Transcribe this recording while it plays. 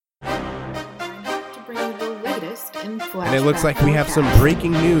in Flashback. And it looks like we have some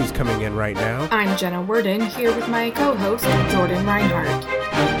breaking news coming in right now. I'm Jenna and Jordan, here with my co-host, Jordan Reinhardt.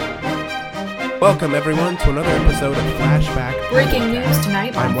 Welcome, everyone, to another episode of Flashback. Breaking news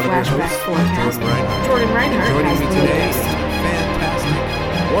tonight on Flashback Forecast. Jordan Reinhardt joining has me the today latest. is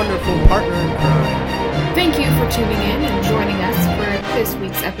fantastic, wonderful partner in crime. Thank you for tuning in and joining us for this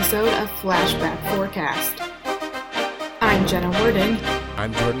week's episode of Flashback Forecast. I'm Jenna Jordan.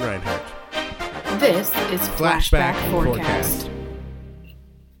 I'm Jordan Reinhardt. This is Flashback Forecast.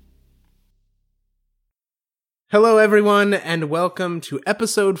 Hello, everyone, and welcome to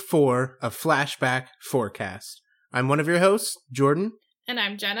episode 4 of Flashback Forecast. I'm one of your hosts, Jordan. And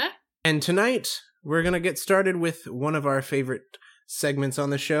I'm Jenna. And tonight, we're going to get started with one of our favorite segments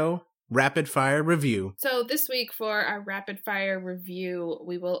on the show, Rapid Fire Review. So this week for our Rapid Fire Review,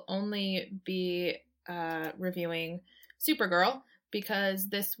 we will only be reviewing Supergirl, because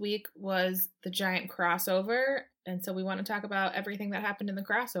this week was the giant crossover, and so we want to talk about everything that happened in the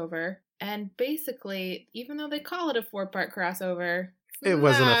crossover. And basically, even though they call it a 4-part crossover, It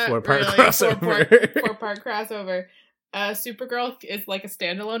wasn't a 4-part really crossover. Four-part crossover. Supergirl is like a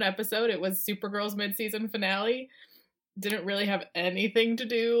standalone episode. It was Supergirl's mid-season finale. Didn't really have anything to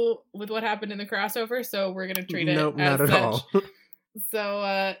do with what happened in the crossover, so we're going to treat it Nope, as not at such. all.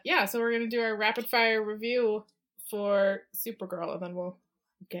 So we're going to do our rapid fire review for Supergirl, and then we'll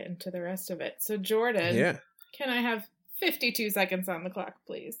get into the rest of it. So Jordan, Yeah. can I have 52 seconds on the clock,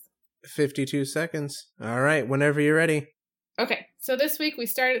 please? 52 seconds. All right, whenever you're ready. Okay, so this week we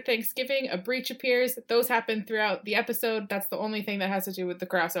start at Thanksgiving. A breach appears. Those happen throughout the episode. That's the only thing that has to do with the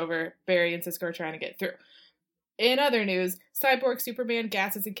crossover Barry and Cisco are trying to get through. In other news, Cyborg Superman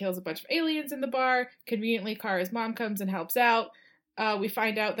gasses and kills a bunch of aliens in the bar. Conveniently, Kara's mom comes and helps out. We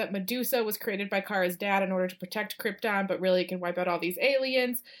find out that Medusa was created by Kara's dad in order to protect Krypton, but really it can wipe out all these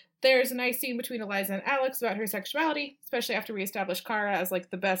aliens. There's a nice scene between Eliza and Alex about her sexuality, especially after we establish Kara as like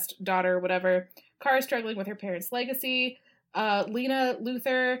the best daughter or whatever. Kara's struggling with her parents' legacy. Lena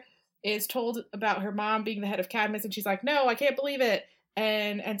Luthor is told about her mom being the head of Cadmus, and she's like, no, I can't believe it,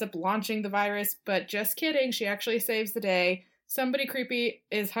 and ends up launching the virus, but just kidding, she actually saves the day. Somebody creepy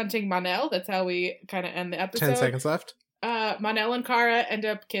is hunting Mon-El. That's how we kind of end the episode. 10 seconds left. Mon-El and Kara end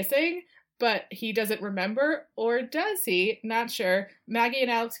up kissing, but he doesn't remember, or does he? Not sure. Maggie and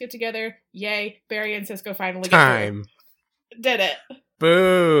Alex get together. Yay. Barry and Cisco finally get Time. through. Did it.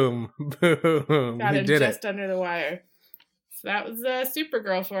 Boom. Boom. Got We him did just it. under the wire. So that was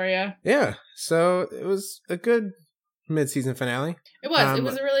Supergirl for you. Yeah, so it was a good mid-season finale. It was. It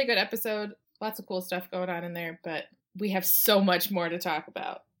was a really good episode. Lots of cool stuff going on in there, but we have so much more to talk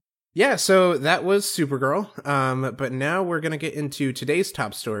about. Yeah, so that was Supergirl. But now we're going to get into today's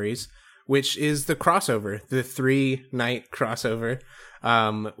top stories, which is the crossover, the 3-night crossover.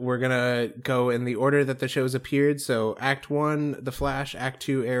 We're going to go in the order that the shows appeared. So Act 1, The Flash, Act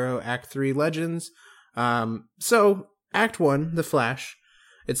 2, Arrow, Act 3, Legends. So Act 1, The Flash,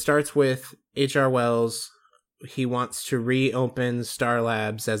 it starts with H.R. Wells. He wants to reopen Star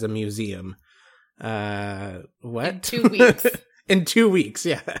Labs as a museum. What? In 2 weeks. In 2 weeks,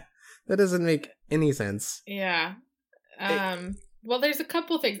 yeah. That doesn't make any sense. Yeah. Well, there's a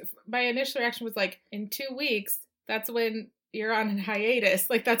couple things. My initial reaction was like, in 2 weeks, that's when you're on hiatus.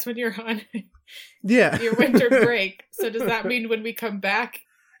 Like, that's when you're on your winter break. So does that mean when we come back,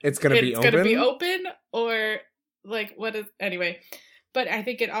 it's going to be open? Or, like, what is... Anyway. But I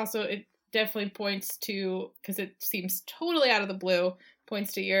think it definitely points to, because it seems totally out of the blue,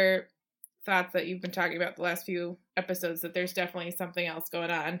 points to your thoughts that you've been talking about the last few episodes, that there's definitely something else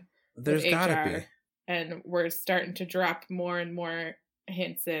going on. There's gotta be. And we're starting to drop more and more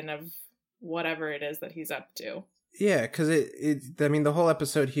hints in of whatever it is that he's up to. Yeah, because the whole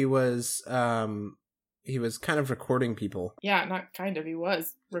episode he was kind of recording people. Yeah, not kind of. He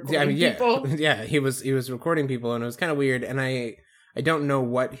was recording people. Yeah, he was recording people, and it was kind of weird. And I don't know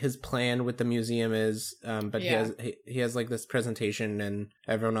what his plan with the museum is, but he has like this presentation, and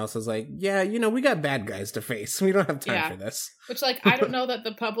everyone else is like, yeah, we got bad guys to face. We don't have time for this. Which, like, I don't know that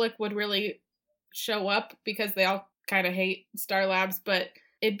the public would really show up because they all kind of hate Star Labs, but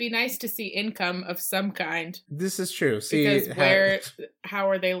it'd be nice to see income of some kind. This is true. See, because how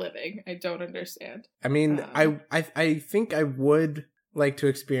are they living? I don't understand. I mean, I think I would like to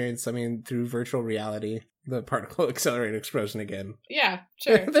experience, through virtual reality, the particle accelerator explosion again. Yeah,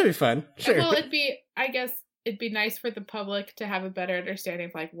 sure. That'd be fun. Sure. Well, it'd be nice for the public to have a better understanding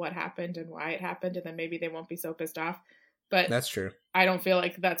of like what happened and why it happened, and then maybe they won't be so pissed off. But that's true. I don't feel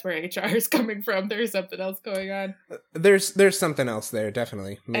like that's where HR is coming from. There's something else going on. There's something else there,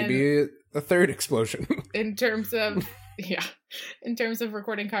 definitely. Maybe a third explosion. In terms of Yeah. In terms of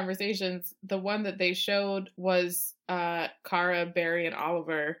recording conversations, the one that they showed was Kara, Barry, and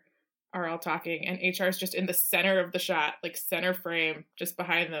Oliver are all talking, and HR is just in the center of the shot, like center frame, just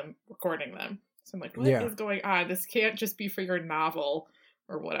behind them, recording them. So I'm like, what is going on? This can't just be for your novel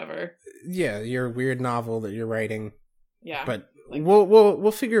or whatever. Yeah, your weird novel that you're writing. Yeah. But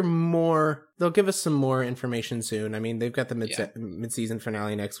we'll figure more. They'll give us some more information soon. I mean, they've got the mid-season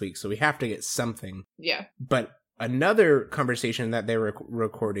finale next week, so we have to get something. Yeah. But another conversation that they were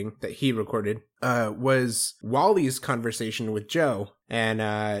recording, that he recorded, was Wally's conversation with Joe.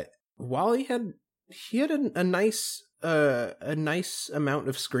 And Wally had a nice amount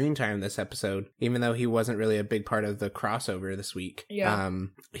of screen time this episode, even though he wasn't really a big part of the crossover this week. Yeah.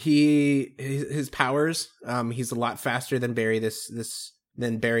 His powers, he's a lot faster than Barry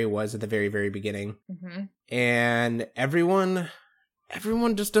than Barry was at the very, very beginning. Mm-hmm. And everyone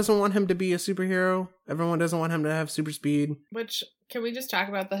just doesn't want him to be a superhero. Everyone doesn't want him to have super speed. Which, can we just talk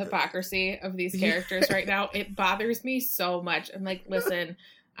about the hypocrisy of these characters right now? It bothers me so much. I'm like, listen,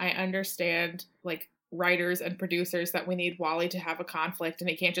 I understand, like, writers and producers that we need Wally to have a conflict and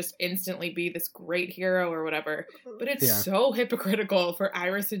he can't just instantly be this great hero or whatever. But it's so hypocritical for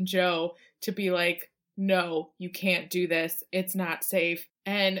Iris and Joe to be like, no, you can't do this. It's not safe.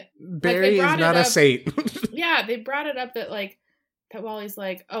 And Barry is not a saint. Yeah, they brought it up that Wally's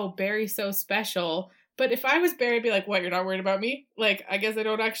like, oh, Barry's so special. But if I was Barry, I'd be like, what, you're not worried about me? Like, I guess I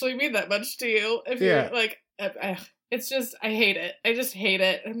don't actually mean that much to you. If you're like, it's just, I hate it. I just hate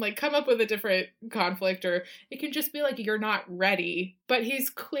it. I'm like, come up with a different conflict, or it can just be like, you're not ready. But he's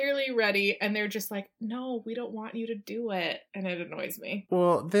clearly ready, and they're just like, no, we don't want you to do it. And it annoys me.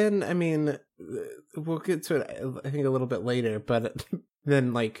 Well, then, I mean, we'll get to it, I think, a little bit later, but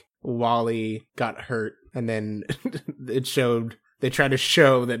then, like, Wally got hurt, and then they tried to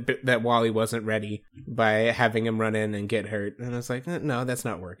show that Wally wasn't ready by having him run in and get hurt. And I was like, no, that's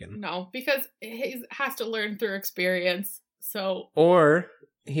not working. No, because he has to learn through experience. Or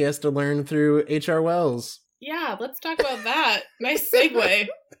he has to learn through H.R. Wells. Yeah, let's talk about that. Nice segue.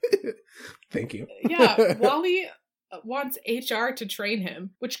 Thank you. Yeah, Wally wants HR to train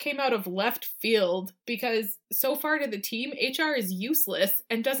him, which came out of left field because so far to the team, HR is useless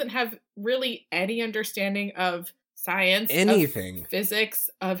and doesn't have really any understanding of science, anything, of physics,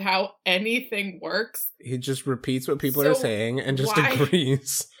 of how anything works. He just repeats what people are saying and just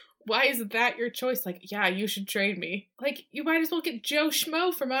agrees. Why is that your choice? Like, yeah, you should train me. Like, you might as well get Joe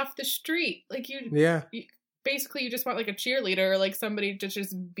Schmo from off the street. Like, you basically, you just want, like, a cheerleader or, like, somebody to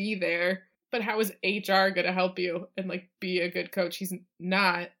just be there. But how is HR going to help you and, like, be a good coach? He's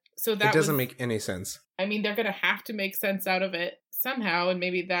not. So that it doesn't make any sense. I mean, they're going to have to make sense out of it somehow, and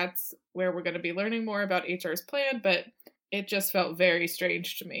maybe that's where we're going to be learning more about HR's plan, but it just felt very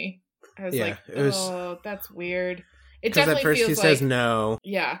strange to me. I was oh, that's weird. It definitely at first feels he says no.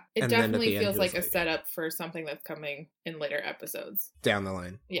 Yeah, it definitely feels like a setup for something that's coming in later episodes. Down the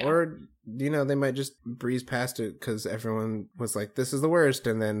line. Yeah. Or, they might just breeze past it because everyone was like, this is the worst.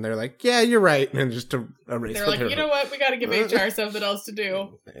 And then they're like, yeah, you're right. And just to erase They're like, you know what? We got to give HR something else to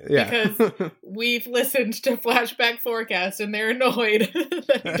do. Yeah. Because we've listened to Flashback Forecast and they're annoyed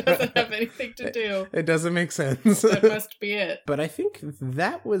that he doesn't have anything to do. It doesn't make sense. That must be it. But I think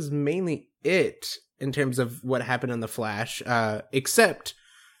that was mainly it in terms of what happened in The Flash, except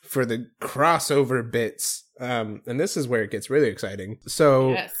for the crossover bits. And this is where it gets really exciting.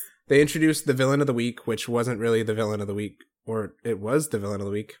 So they introduced the villain of the week, which wasn't really the villain of the week, or it was the villain of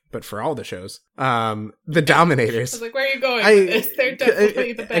the week, but for all the shows. The Dominators. I was like, where are you going with this? They're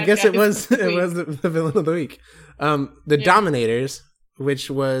definitely the bad I guess guys it was the villain of the week. The Dominators,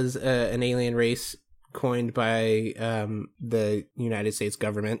 which was an alien race coined by the United States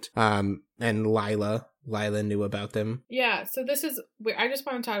government, and Lila knew about them. Yeah, so I just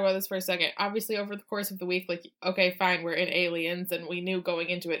want to talk about this for a second. Obviously, over the course of the week, like, okay, fine, we're in Aliens, and we knew going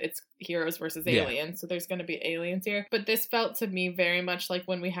into it, it's heroes versus aliens, so there's going to be aliens here. But this felt to me very much like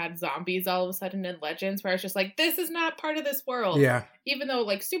when we had zombies all of a sudden in Legends, where it's just like, this is not part of this world. Yeah. Even though,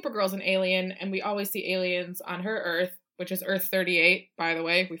 like, Supergirl's an alien, and we always see aliens on her Earth, which is Earth 38, by the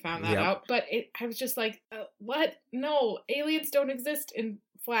way. We found that out. But I was just like, what? No, aliens don't exist in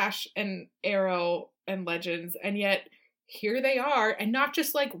Flash and Arrow and Legends, and yet here they are, and not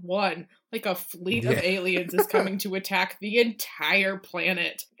just like one, like a fleet of aliens is coming to attack the entire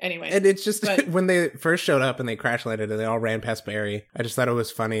planet. Anyway. And it's just, when they first showed up and they crash landed and they all ran past Barry, I just thought it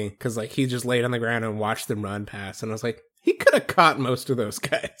was funny, because like he just laid on the ground and watched them run past, and I was like, he could have caught most of those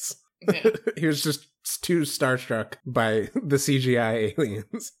guys. Yeah. He was just too starstruck by the CGI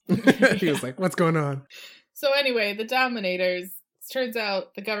aliens. He was like, what's going on? So anyway, the Dominators turns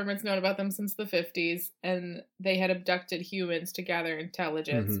out the government's known about them since the 50s, and they had abducted humans to gather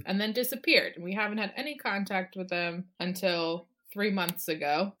intelligence and then disappeared. And we haven't had any contact with them until 3 months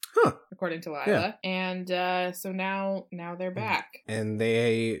ago, according to Lila. Yeah. And so now they're back. And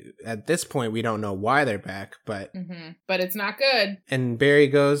they, at this point, we don't know why they're back, but... But it's not good. And Barry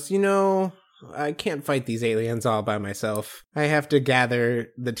goes, I can't fight these aliens all by myself. I have to gather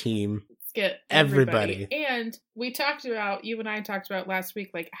the team. Get everybody. And you and I talked about last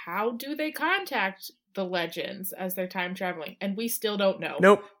week, like, how do they contact the legends as they're time traveling? And we still don't know.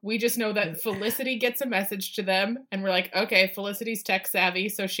 Nope. We just know that Felicity gets a message to them, and we're like, okay, Felicity's tech savvy,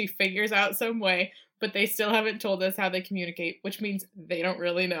 so she figures out some way, but they still haven't told us how they communicate, which means they don't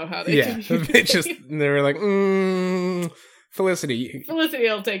really know how they communicate. They were like, Felicity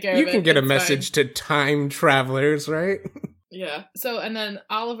will take care of it. You can get a message to time travelers, right? Yeah. So, and then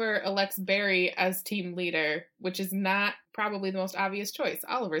Oliver elects Barry as team leader, which is not probably the most obvious choice.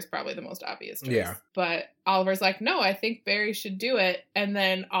 Oliver's probably the most obvious choice. Yeah. But Oliver's like, no, I think Barry should do it. And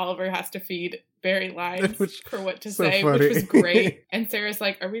then Oliver has to feed Barry lines for what to say, funny. Which was great. And Sarah's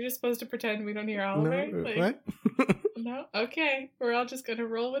like, are we just supposed to pretend we don't hear Oliver? No, what? No? Okay. We're all just going to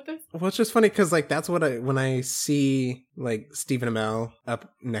roll with this? Well, it's just funny because, like, that's what when I see, like, Stephen Amell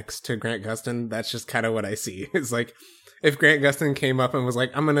up next to Grant Gustin, that's just kind of what I see. It's like, if Grant Gustin came up and was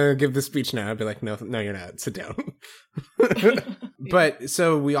like, I'm going to give this speech now, I'd be like, no, you're not. Sit down. But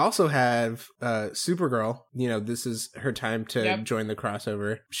so we also have Supergirl. This is her time to join the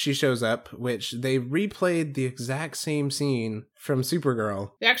crossover. She shows up, which they replayed the exact same scene from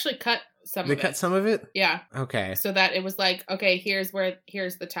Supergirl. They actually cut some of it. They cut some of it? Yeah. Okay. So that it was like, okay, here's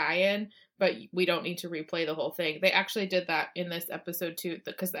the tie-in, but we don't need to replay the whole thing. They actually did that in this episode too,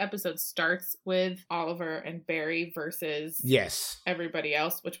 because the episode starts with Oliver and Barry versus everybody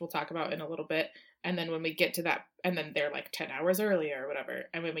else, which we'll talk about in a little bit. And then when we get to that, and then they're like 10 hours earlier or whatever.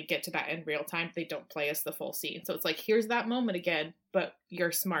 And when we get to that in real time, they don't play us the full scene. So it's like, here's that moment again, but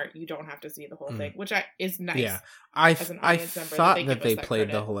you're smart. You don't have to see the whole thing, which is nice. Yeah. I thought that they played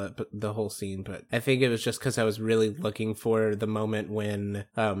the whole scene, but I think it was just because I was really looking for the moment when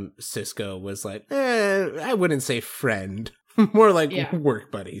Cisco was like, I wouldn't say friend. More like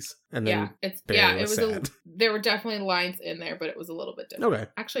work buddies. And then there were definitely lines in there, but it was a little bit different. Okay.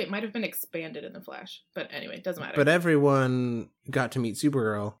 Actually, it might have been expanded in The Flash, but anyway, it doesn't matter. But everyone got to meet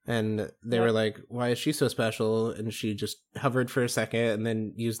Supergirl, and they were like, why is she so special? And she just hovered for a second and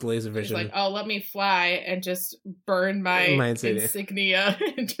then used laser vision. She's like, oh, let me fly and just burn my insignia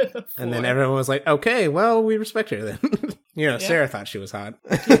into the floor. And then everyone was like, okay, well, we respect her then. Sarah thought she was hot.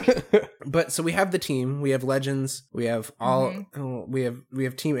 But so we have the team, we have Legends, we have we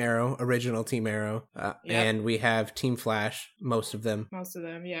have Team Arrow, original Team Arrow, and we have Team Flash, most of them,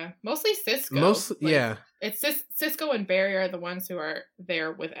 yeah. Mostly Cisco. It's Cisco and Barry are the ones who are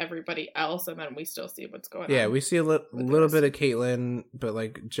there with everybody else, and then we still see what's going on. Yeah, we see a little bit of Caitlin, but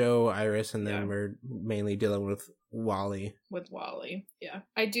like Joe, Iris, and then we're mainly dealing with Wally. Yeah.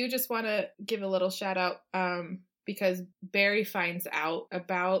 I do just want to give a little shout out, because Barry finds out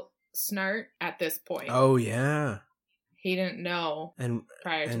about Snart at this point. Oh, yeah. He didn't know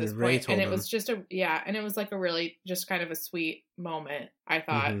prior to this Ray point. And it was just and it was like a really just kind of a sweet moment, I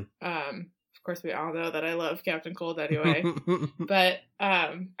thought. Of course, we all know that I love Captain Cold anyway. But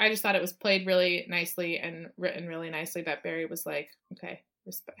I just thought it was played really nicely and written really nicely that Barry was like, okay,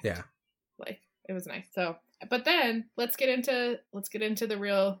 respect. Yeah. Like, it was nice. So, but then let's get into the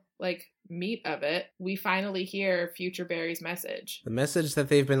real, like, meat of it. We finally hear future Barry's message. The message that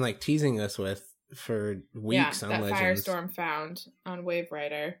they've been like teasing us with for weeks on that Legends. Firestorm found on Wave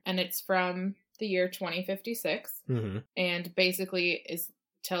Rider, and it's from the year 2056, and basically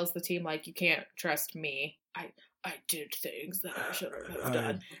tells the team, like, you can't trust me. I did things that I shouldn't have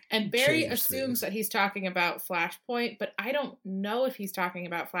done. And Barry assumes that he's talking about Flashpoint, but I don't know if he's talking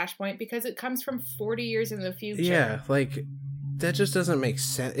about Flashpoint because it comes from 40 years in the future. Yeah, like, that just doesn't make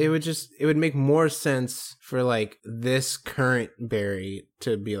sense. It would make more sense for, like, this current Barry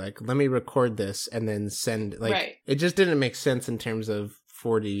to be like, let me record this and then send, like, It just didn't make sense in terms of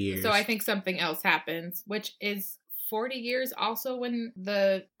 40 years. So I think something else happens, which is 40 years also when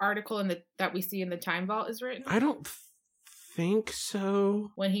the article that we see in the Time Vault is written? I don't think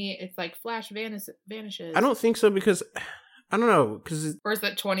so. When it's like Flash vanishes. I don't think so because... I don't know, or is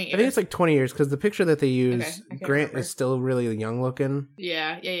that 20 years? I think it's like 20 years, because the picture that they use, Grant is still really young looking.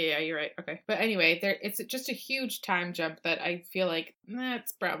 Yeah, you're right. Okay. But anyway, it's just a huge time jump that I feel like,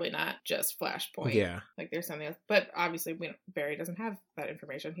 it's probably not just Flashpoint. Yeah. Like, there's something else. But obviously, Barry doesn't have that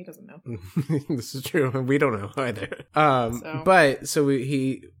information. He doesn't know. This is true. We don't know either. But, so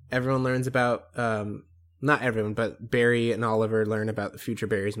everyone learns about not everyone, but Barry and Oliver learn about the future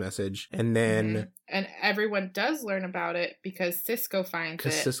Barry's message. And then... And everyone does learn about it because Cisco finds it.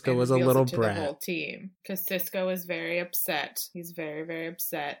 Because Cisco was a little brat. The whole team. Because Cisco is very upset. He's very, very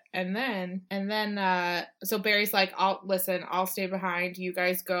upset. And then, so Barry's like, I'll stay behind. You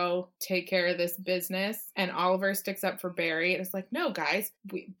guys go take care of this business. And Oliver sticks up for Barry. And it's like, no, guys,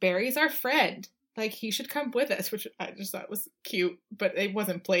 Barry's our friend. Like, he should come with us, which I just thought was cute, but it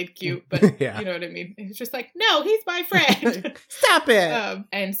wasn't played cute, but yeah. You know what I mean? It's just like, no, he's my friend. Stop it!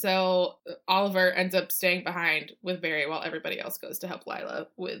 And so Oliver ends up staying behind with Barry while everybody else goes to help Lila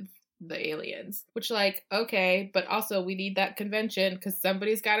with the aliens. Which, like, okay, but also we need that convention because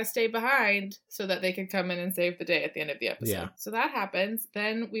somebody's got to stay behind so that they can come in and save the day at the end of the episode. Yeah. So that happens.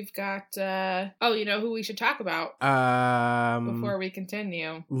 Then we've got, you know who we should talk about before we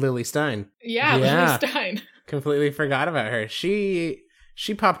continue? Lily Stein. Yeah, Lily Stein. Completely forgot about her. She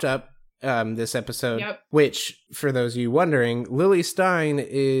popped up this episode, yep. Which, for those of you wondering, Lily Stein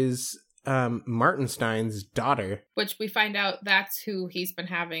is... Martin Stein's daughter. Which we find out that's who he's been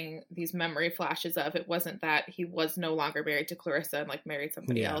having these memory flashes of. It wasn't that he was no longer married to Clarissa and like married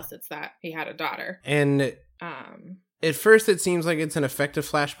somebody else. It's that he had a daughter. And at first it seems like it's an effective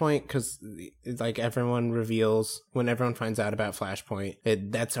Flashpoint because like everyone reveals when everyone finds out about Flashpoint.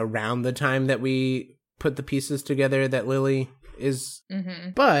 That's around the time that we put the pieces together that Lily is,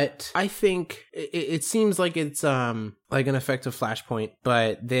 but I think it seems like it's like an effective Flashpoint,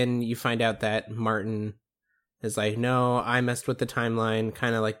 but then you find out that Martin is like, no, I messed with the timeline,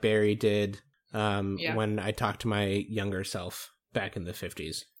 kind of like Barry did when I talked to my younger self back in the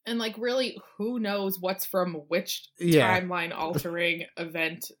 50s. And like, really, who knows what's from which timeline altering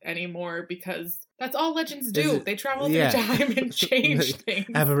event anymore, because that's all legends do. They travel through time and change things.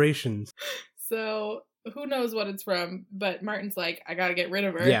 Aberrations. So who knows what it's from, but Martin's like, I gotta get rid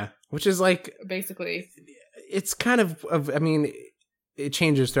of her. Yeah, which is like... Basically. It's kind of I mean, it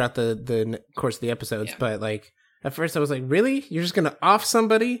changes throughout the course of the episodes, but like, at first I was like, really? You're just gonna off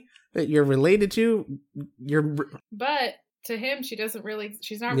somebody that you're related to? But to him, she's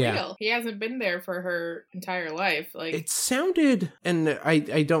not real. He hasn't been there for her entire life. Like, it sounded, and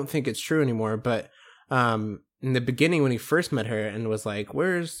I don't think it's true anymore, but in the beginning when he first met her and was like,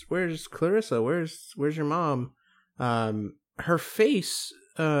 where's Clarissa? Where's your mom? Her face,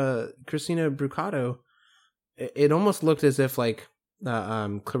 Christina Brucato, it almost looked as if like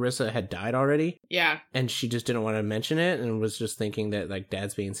Clarissa had died already. Yeah. And she just didn't want to mention it and was just thinking that like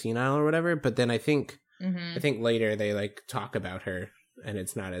dad's being senile or whatever. But then I think later they like talk about her and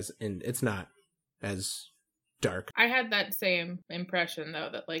it's not as dark. I had that same impression though,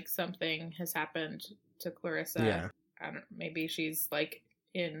 that like something has happened to Clarissa. Yeah. Maybe she's like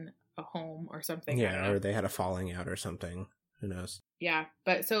in a home or something. Yeah, or they had a falling out or something. Who knows? Yeah.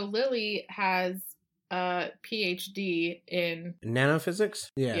 But so Lily has a PhD in nanophysics.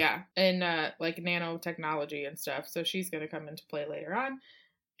 Yeah. Yeah. In like nanotechnology and stuff. So she's gonna come into play later on.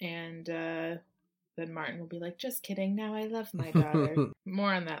 And then Martin will be like, just kidding, now I love my daughter.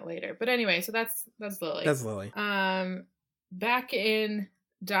 More on that later. But anyway, so that's Lily. That's Lily. Back in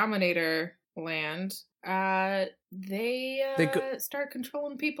Dominator Land, they start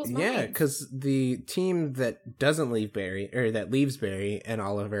controlling people's minds. Yeah, because the team that doesn't leave Barry, or that leaves Barry and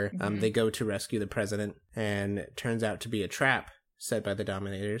Oliver, they go to rescue the president, and it turns out to be a trap set by the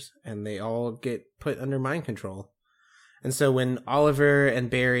Dominators, and they all get put under mind control. And so when Oliver and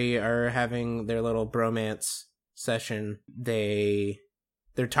Barry are having their little bromance session, they're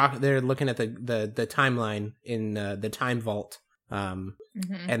looking at the timeline in the time vault, and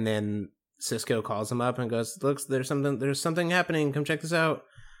then Cisco calls him up and goes, "Look, there's something happening. Come check this out."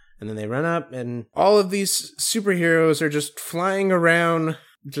 And then they run up, and all of these superheroes are just flying around,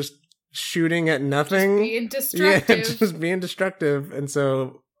 just shooting at nothing, just being destructive. Yeah, just being destructive. And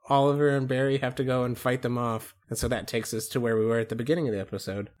so Oliver and Barry have to go and fight them off. And so that takes us to where we were at the beginning of the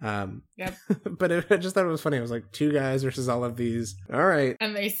episode. Yep. But I just thought it was funny. It was like two guys versus all of these. All right.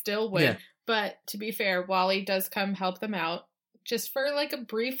 And they still win. Yeah. But to be fair, Wally does come help them out. Just for like a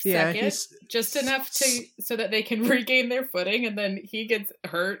brief second, just enough so that they can regain their footing, and then he gets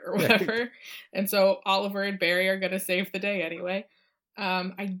hurt or whatever. Right. And so Oliver and Barry are going to save the day anyway.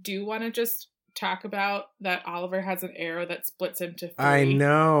 I do want to just talk about that Oliver has an arrow that splits into 3. I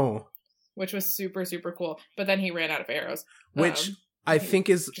know. Which was super, super cool. But then he ran out of arrows. Which I think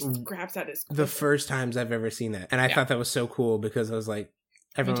is just grabs at his the first times I've ever seen that. And I thought that was so cool because I was like,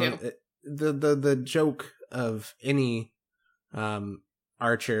 everyone, the joke of any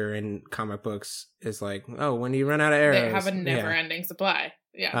archer in comic books is like, oh, when you run out of arrows, they have a never-ending supply.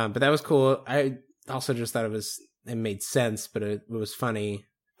 Yeah. But that was cool. I also just thought it made sense, but it was funny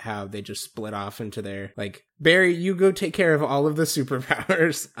how they just split off into their, like, Barry, you go take care of all of the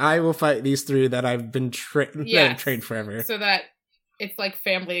superpowers. I will fight these three that I've been that I've trained forever. So that it's like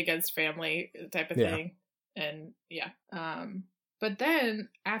family against family type of thing. And but then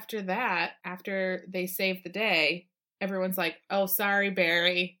after that, after they save the day, everyone's like, oh, sorry,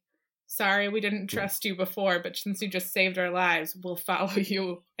 Barry. Sorry, we didn't trust you before, but since you just saved our lives, we'll follow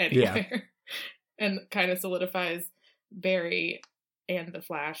you anywhere. Yeah. And kind of solidifies Barry and the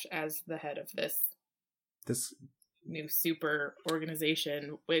Flash as the head of this new super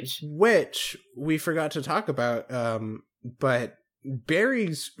organization, which we forgot to talk about. But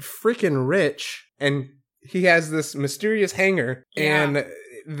Barry's freaking rich, and he has this mysterious hangar, and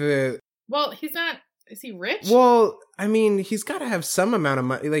well, he's not. Is he rich? Well, I mean, he's got to have some amount of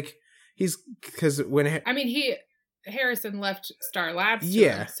money. Like, because when Harrison left Star Labs to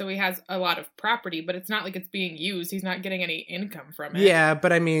him, so he has a lot of property, but it's not like it's being used. He's not getting any income from it. Yeah,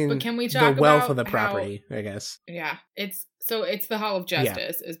 but I mean, but can we talk the wealth about of the property, I guess. Yeah, it's the Hall of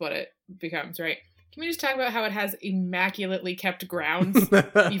Justice is what it becomes, right? Can we just talk about how it has immaculately kept grounds,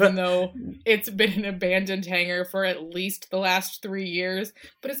 even though it's been an abandoned hangar for at least the last 3 years?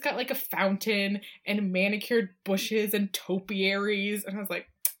 But it's got like a fountain and manicured bushes and topiaries, and I was like,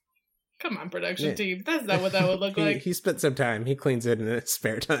 come on, production team. That's not what that would look like. He spent some time. He cleans it in his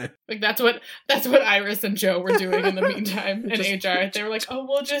spare time. Like that's what Iris and Joe were doing in the meantime in HR. They were like, oh,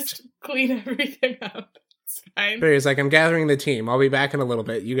 we'll just clean everything up. It's fine. But he's like, I'm gathering the team. I'll be back in a little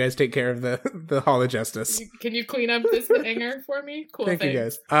bit. You guys take care of the Hall of Justice. Can you clean up this hangar for me? Cool. Thank you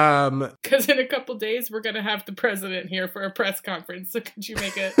guys. Because in a couple days we're gonna have the president here for a press conference. So could you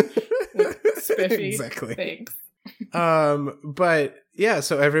make it spiffy? Exactly. Thanks. But yeah,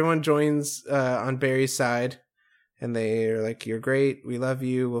 so everyone joins on Barry's side, and they're like, you're great, we love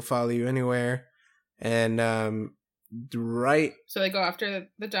you, we'll follow you anywhere. And so they go after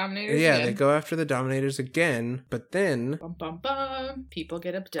the Dominators again. They go after the Dominators again, but then bum, bum, bum, people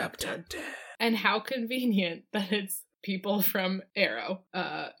get abducted. And how convenient that it's people from Arrow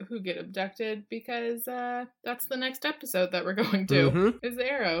who get abducted, because that's the next episode that we're going to is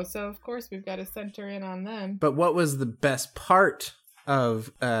Arrow, so of course we've got to center in on them. But what was the best part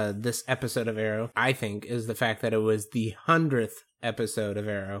of this episode of Arrow, I think, is the fact that it was the 100th episode of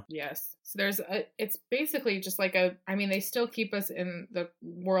Arrow. Yes. So it's basically just like they still keep us in the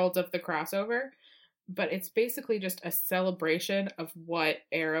world of the crossover, but it's basically just a celebration of what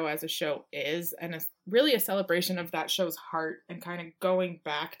Arrow as a show is, and really a celebration of that show's heart, and kind of going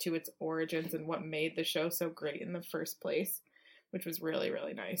back to its origins and what made the show so great in the first place, which was really,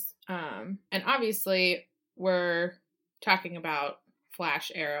 really nice. And obviously we're talking about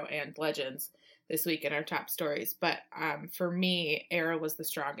Flash, Arrow, and Legends this week in our top stories, but for me, Arrow was the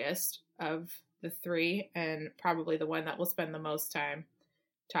strongest of the three, and probably the one that we'll spend the most time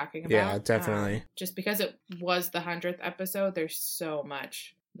talking about. Yeah, definitely. Just because it was the 100th episode, there's so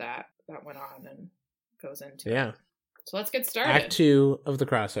much that went on and goes into it. So let's get started. Act 2 of the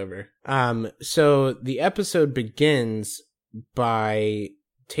crossover. So the episode begins by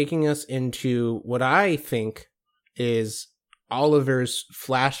taking us into what I think is Oliver's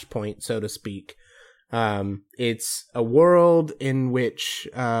flashpoint, so to speak. It's a world in which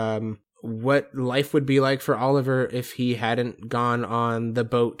what life would be like for Oliver if he hadn't gone on the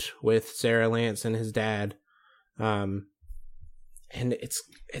boat with Sarah Lance and his dad. And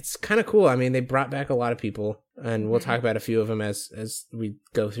it's kind of cool. I mean, they brought back a lot of people, and we'll talk about a few of them as we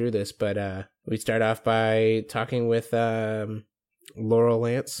go through this. But we start off by talking with Laurel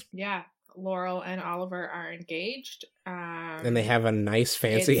Lance. Yeah, Laurel and Oliver are engaged. And they have a nice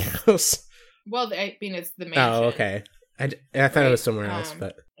fancy house. Well, I mean, it's the mansion. Oh, okay. I thought it was somewhere else,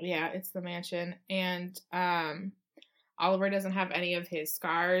 but yeah, it's the mansion. And Oliver doesn't have any of his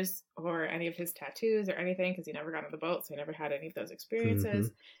scars or any of his tattoos or anything because he never got on the boat, so he never had any of those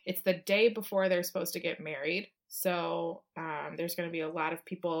experiences. It's the day before they're supposed to get married, so there's going to be a lot of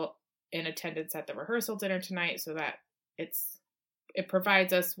people in attendance at the rehearsal dinner tonight, so that it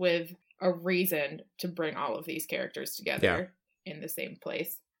provides us with a reason to bring all of these characters together in the same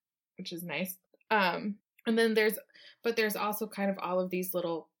place, which is nice. And then there's also kind of all of these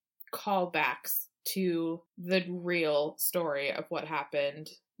little callbacks to the real story of what happened,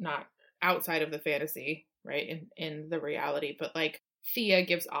 not outside of the fantasy, right? In the reality, but like Thea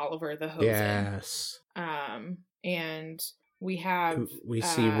gives Oliver the hosen. Yes. And we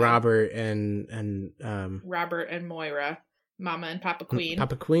see Robert and Robert and Moira, Mama and Papa Queen.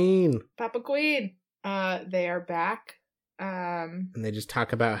 Papa Queen. They are back. And they just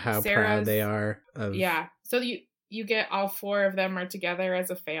talk about how proud they are of... Yeah. So you get all four of them are together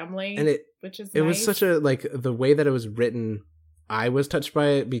as a family, and which is it nice. was such a, like, the way that it was written, I was touched by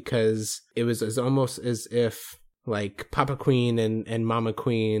it because it was almost as if like Papa Queen and Mama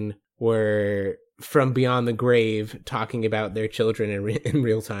Queen were from beyond the grave talking about their children in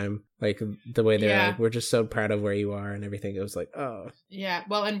real time. Like the way they're like, we're just so proud of where you are and everything. It was like, oh. Yeah.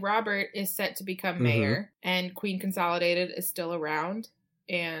 Well, and Robert is set to become mayor, and Queen Consolidated is still around,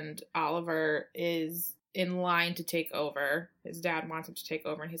 and Oliver is in line to take over. His dad wants him to take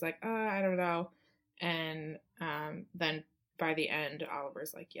over, and he's like, I don't know. And then by the end,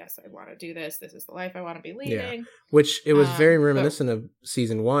 Oliver's like, yes, I want to do this. This is the life I want to be leading. Yeah. Which it was very reminiscent of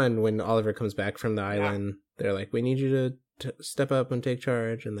season 1 when Oliver comes back from the island. They're like, we need you to step up and take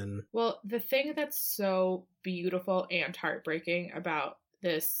charge. And then... Well, the thing that's so beautiful and heartbreaking about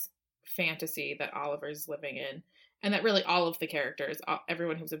this fantasy that Oliver's living in, and that really all of the characters,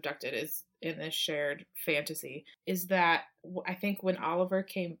 everyone who's abducted is in this shared fantasy, is that I think when Oliver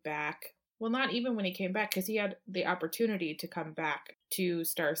came back, well, not even when he came back, because he had the opportunity to come back to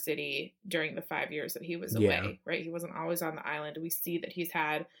Star City during the 5 years that he was away, right? He wasn't always on the island. We see that he's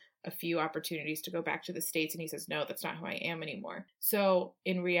had a few opportunities to go back to the States, and he says, no, that's not who I am anymore. So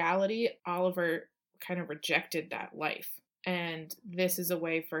in reality, Oliver kind of rejected that life. And this is a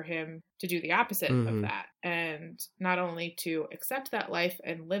way for him to do the opposite of that. And not only to accept that life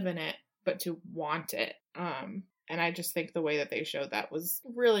and live in it, but to want it. And I just think the way that they showed that was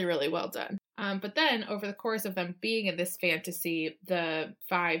really, really well done. But then over the course of them being in this fantasy, the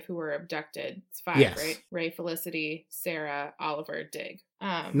 5 who were abducted, it's 5, right? Ray, Felicity, Sarah, Oliver, Dig.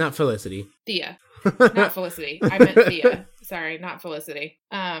 Not Felicity. Thea. Not Felicity. I meant Thea. Sorry, not Felicity.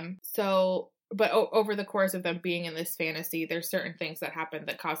 But over the course of them being in this fantasy, there's certain things that happen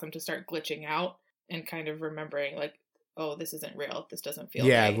that cause them to start glitching out and kind of remembering like, oh, this isn't real. This doesn't feel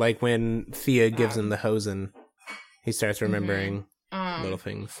right. Like when Thea gives him the hosen. He starts remembering little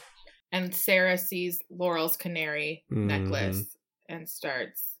things. And Sarah sees Laurel's canary necklace and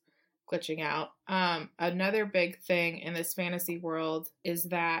starts glitching out. Another big thing in this fantasy world is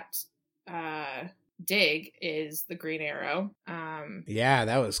that Dig is the Green Arrow. Yeah,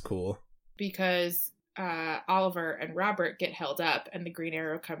 that was cool. Because Oliver and Robert get held up and the Green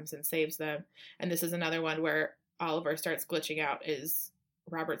Arrow comes and saves them. And this is another one where Oliver starts glitching out.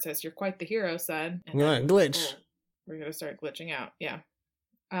 Robert says, you're quite the hero, son. And then, glitch. We're going to start glitching out. Yeah.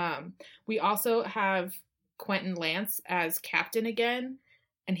 We also have Quentin Lance as captain again.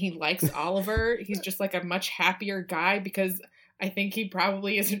 And he likes Oliver. He's just like a much happier guy because I think he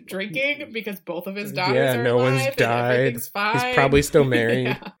probably isn't drinking because both of his daughters are alive. Yeah, no one's died. Everything's fine. He's probably still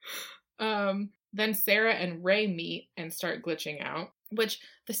married. Then Sarah and Ray meet and start glitching out. Which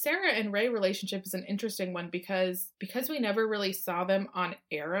the Sarah and Ray relationship is an interesting one because we never really saw them on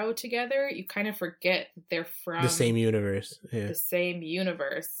Arrow together. You kind of forget that they're from the same universe. Yeah. The same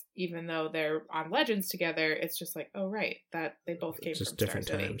universe, even though they're on Legends together. It's just like, oh right, that they both came just from different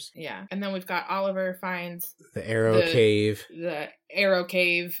Star City. Times. Yeah, and then we've got Oliver finds the Arrow Cave. The Arrow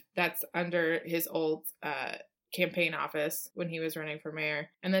Cave that's under his old campaign office when he was running for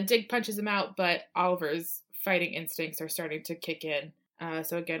mayor, and then Dig punches him out, but Oliver's fighting instincts are starting to kick in.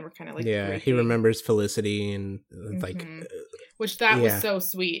 So again, we're kind of like... Yeah, he remembers Felicity and like... Which was so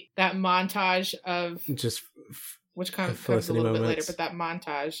sweet. That montage of... Just... Which comes a little bit later, but that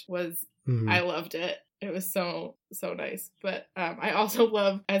montage was... I loved it. It was so nice. But I also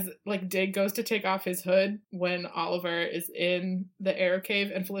love as like Dig goes to take off his hood when Oliver is in the Arrow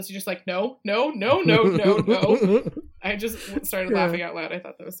Cave and Felicity just like, no. I just started laughing out loud. I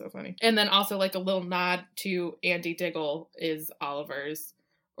thought that was so funny. And then also like a little nod to Andy Diggle is Oliver's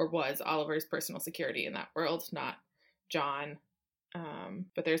personal security in that world, not John.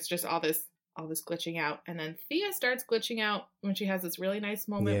 But there's just all this glitching out, and then Thea starts glitching out when she has this really nice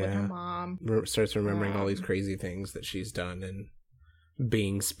moment with her mom. Starts remembering all these crazy things that she's done and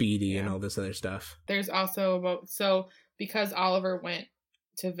being speedy and all this other stuff. There's also because Oliver went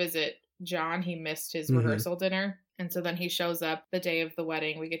to visit John, he missed his rehearsal dinner, and so then he shows up the day of the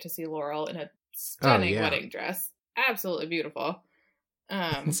wedding. We get to see Laurel in a stunning wedding dress, absolutely beautiful.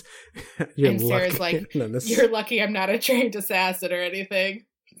 And Sarah's like, "You're lucky I'm not a trained assassin or anything."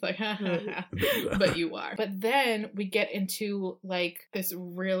 It's like, but you are. But then we get into like this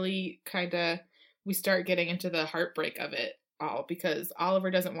really we start getting into the heartbreak of it all because Oliver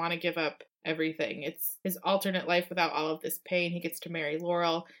doesn't want to give up everything. It's his alternate life without all of this pain. He gets to marry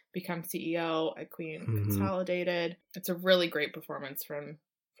Laurel, become CEO at Queen Consolidated. It's a really great performance from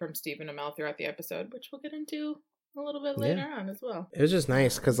Stephen Amell throughout the episode, which we'll get into a little bit later on as well. It was just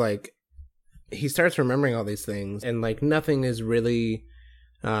nice because like he starts remembering all these things and like nothing is really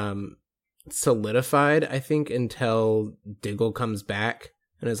solidified, I think, until Diggle comes back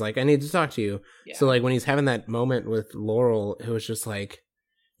and is like, I need to talk to you. Yeah. So like when he's having that moment with Laurel, it was just like,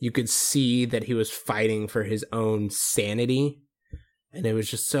 you could see that he was fighting for his own sanity. And it was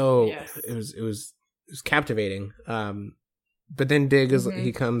just so, Yes. it was captivating. But then Dig is,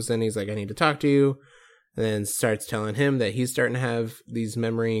 he comes and he's like, I need to talk to you. And then starts telling him that he's starting to have these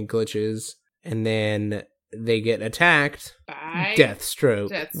memory glitches. And then they get attacked by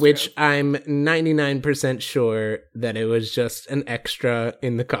Deathstroke, which I'm 99% sure that it was just an extra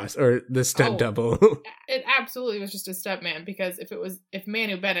in the cost or the stunt double. It absolutely was just a stuntman, because if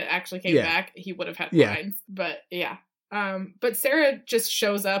Manu Bennett actually came back, he would have had lines. But yeah. But Sarah just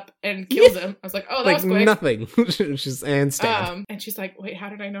shows up and kills him. I was like, oh, that was quick. Nothing. She's and stab. And she's like, wait, how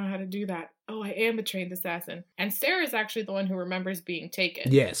did I know how to do that? Oh, I am a trained assassin. And Sarah's actually the one who remembers being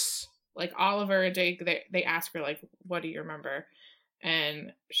taken. Yes. Like Oliver and Jake, they ask her, like, what do you remember?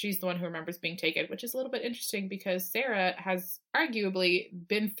 And she's the one who remembers being taken, which is a little bit interesting because Sarah has arguably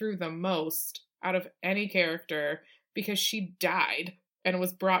been through the most out of any character because she died and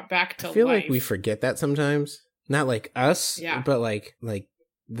was brought back to life. I feel like we forget that sometimes. Not like us, but like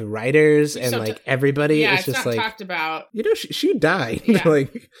the writers and like everybody. Yeah, it's just not like talked about. You know, she died. Yeah.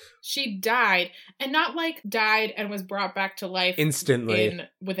 Like she died, and not like died and was brought back to life instantly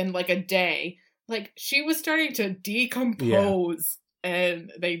within like a day. Like she was starting to decompose,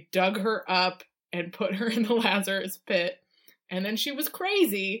 and they dug her up and put her in the Lazarus pit. And then she was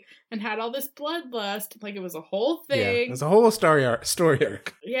crazy and had all this bloodlust. Like, it was a whole thing. Yeah, it was a whole story arc.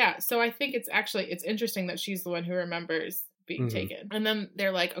 Yeah, so I think it's interesting that she's the one who remembers being taken. And then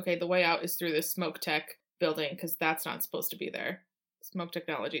they're like, okay, the way out is through this smoke tech building, because that's not supposed to be there. Smoke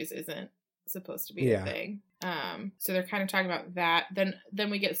Technologies isn't supposed to be a thing. So they're kind of talking about that. Then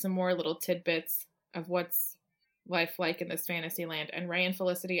we get some more little tidbits of what's life like in this fantasy land, and Ray and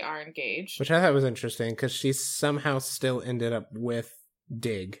Felicity are engaged, which I thought was interesting because she somehow still ended up with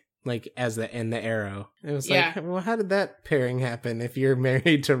Dig, like as the Arrow. It was like, well, how did that pairing happen if you're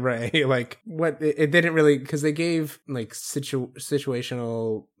married to Ray? Like, what? It didn't really, because they gave like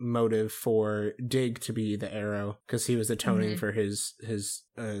situational motive for Dig to be the Arrow because he was atoning for his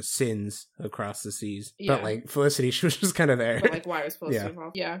sins across the seas. But like Felicity, she was just kind of there. But like, why was Felicity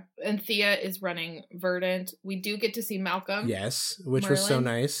involved? Yeah, and Thea is running Verdant. We do get to see Malcolm. Yes, which was so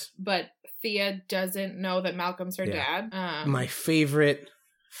nice. But Thea doesn't know that Malcolm's her dad. My favorite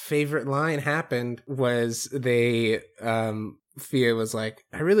line happened was Thea was like,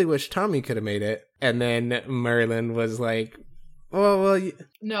 I really wish Tommy could have made it, and then Merlin was like, well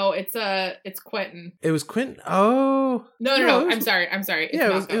no, it's Quentin. It was Quentin. Oh no, I'm sorry it's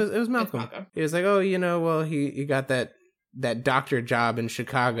Malcolm. It was Malcolm. He was like, oh, well, he got that doctor job in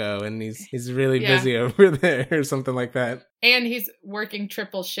Chicago, and he's really busy over there or something like that. And he's working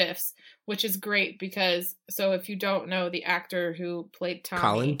triple shifts, which is great because, so if you don't know, the actor who played Tommy,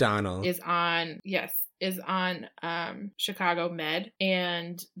 Colin Donnell, is on Chicago Med,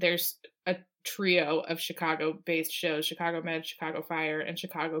 and there's a trio of Chicago-based shows: Chicago Med, Chicago Fire, and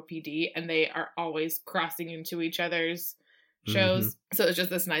Chicago PD, and they are always crossing into each other's shows. So it's just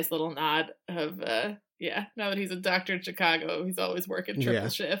this nice little nod of now that he's a doctor in Chicago, he's always working triple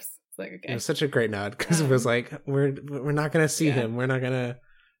shifts. It's like, okay. It was such a great nod because it was like, we're not going to see him. We're not going to,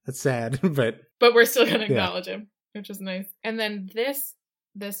 that's sad, but we're still going to acknowledge him, which is nice. And then this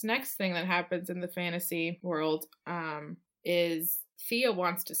next thing that happens in the fantasy world is Thea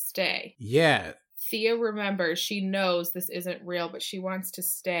wants to stay. Yeah. Thea remembers, she knows this isn't real, but she wants to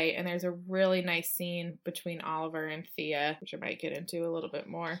stay. And there's a really nice scene between Oliver and Thea, which I might get into a little bit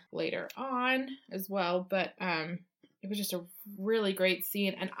more later on as well. But it was just a really great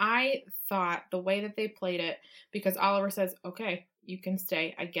scene. And I thought the way that they played it, because Oliver says, okay, you can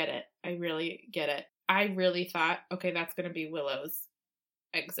stay. I get it. I really get it. I really thought, okay, that's going to be Willow's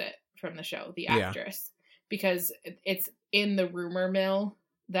exit from the show, the actress. Because it's in the rumor mill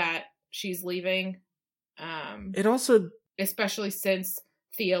that she's leaving. It also, especially since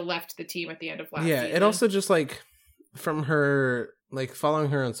Thea left the team at the end of last season. It also just like from her, like following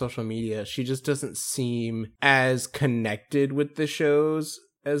her on social media, she just doesn't seem as connected with the shows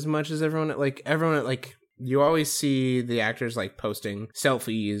as much as everyone, like you always see the actors like posting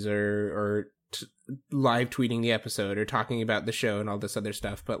selfies or live tweeting the episode or talking about the show and all this other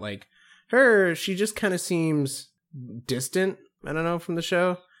stuff. But like she just kind of seems distant, I don't know, from the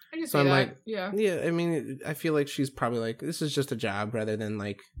show. I can see that. Like, I mean, I feel like she's probably like, this is just a job rather than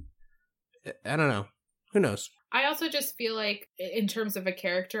like, I don't know. Who knows? I also just feel like in terms of a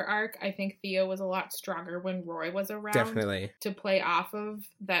character arc, I think Thea was a lot stronger when Roy was around. Definitely. To play off of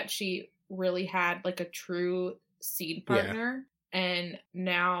that, she really had like a true scene partner. and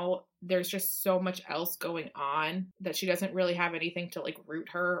now there's just so much else going on that she doesn't really have anything to like root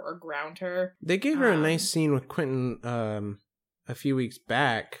her or ground her. They gave her a nice scene with Quentin a few weeks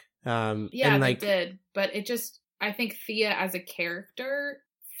back. Yeah, and, like, they did, but I think Thea as a character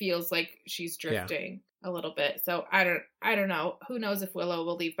feels like she's drifting a little bit. So I don't know. Who knows if Willow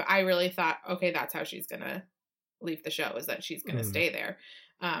will leave, but I really thought, okay, that's how she's gonna leave the show, is that she's gonna stay there.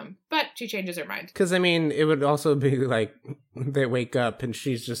 But she changes her mind. Because, I mean, it would also be like they wake up and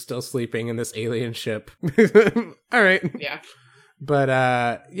she's just still sleeping in this alien ship. All right. Yeah.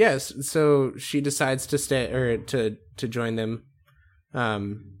 But yes, so she decides to stay or to join them.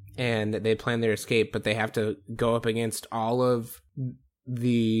 And they plan their escape, but they have to go up against all of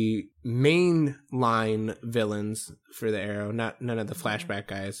the main line villains for the Arrow, none of the Flashback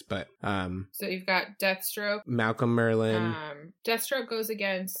guys, but so you've got Deathstroke, Malcolm Merlin. Deathstroke goes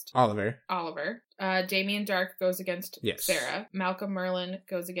against Oliver. Damien Dark goes against Sarah. Malcolm Merlin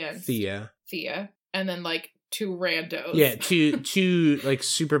goes against Thea, and then like two randos. Yeah, two like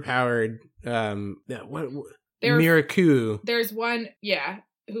super powered Miraku. There's one,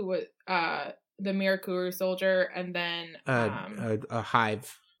 who was the Mirakuru soldier, and then a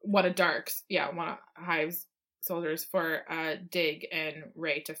Hive. One of Dark's, one of Hive's soldiers for Dig and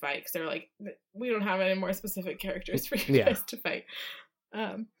Ray to fight, because they're like, we don't have any more specific characters for you guys to fight.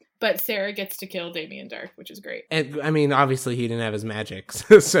 But Sarah gets to kill Damien Dark, which is great. And I mean, obviously he didn't have his magic,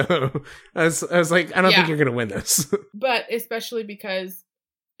 so I was like, I don't think you're gonna win this. But especially because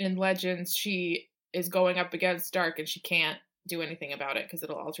in Legends she is going up against Dark and she can't do anything about it because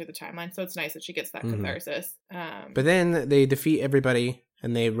it'll alter the timeline. So it's nice that she gets that catharsis. But then they defeat everybody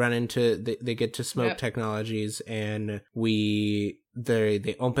and they run into they get to Smoke Technologies, and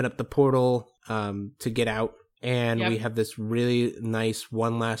they open up the portal to get out. And we have this really nice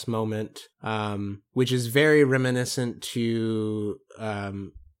one last moment, which is very reminiscent to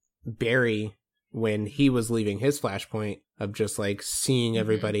Barry when he was leaving his Flashpoint, of just like seeing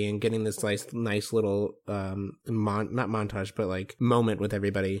everybody and getting this nice little not montage, but like moment with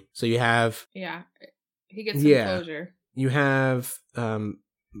everybody. So you have he gets some closure. You have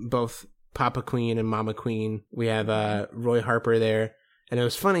both Papa Queen and Mama Queen. We have Roy Harper there, and it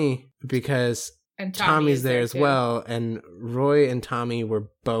was funny because and Tommy's there as well, and Roy and Tommy were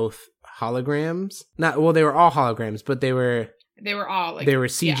both holograms. They were all holograms, but they were all like, they were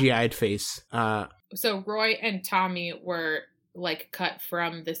CGI'd face. So Roy and Tommy were like cut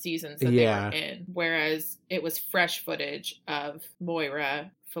from the seasons that they were in, whereas it was fresh footage of Moira,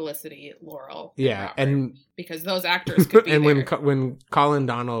 Felicity, Laurel, and because those actors could be and there. when Colin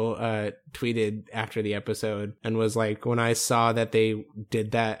Donnell tweeted after the episode and was like, when I saw that they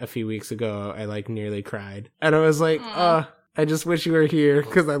did that a few weeks ago, I like nearly cried, and I was like, I just wish you were here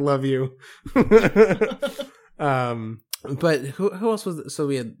because I love you. But who else was so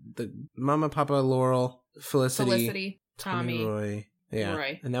we had the Mama, Papa, Laurel, Felicity, Tommy, Roy,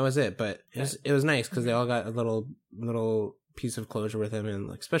 Roy, and that was it. But it was nice because they all got a little piece of closure with him, and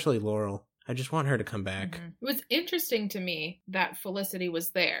like, especially Laurel. I just want her to come back. It was interesting to me that Felicity was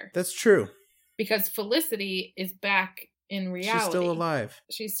there. That's true, because Felicity is back in reality. She's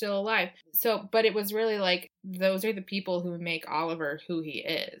still alive. So, but it was really like, those are the people who make Oliver who he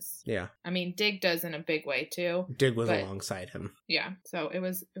is. Yeah. I mean, Dig does in a big way too. Dig was alongside him. Yeah. So it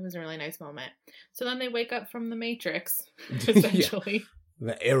was a really nice moment. So then they wake up from the Matrix, essentially.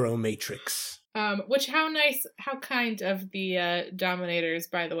 The Arrow Matrix. Which, how kind of the Dominators,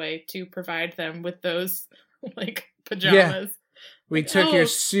 by the way, to provide them with those like pajamas. Yeah. We took your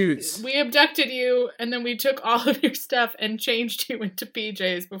suits. We abducted you, and then we took all of your stuff and changed you into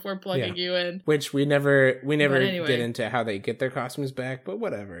PJs before plugging you in. Which we never get into how they get their costumes back, but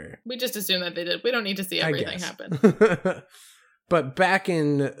whatever. We just assume that they did. We don't need to see everything happen. But back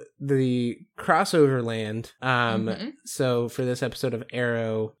in the crossover land, so for this episode of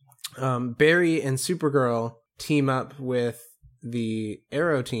Arrow, Barry and Supergirl team up with the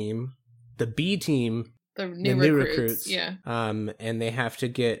Arrow team, the B team, the new recruits. Yeah. And they have to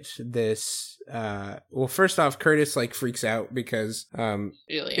get this, first off, Curtis like freaks out because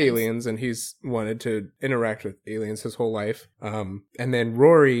aliens, and he's wanted to interact with aliens his whole life. And then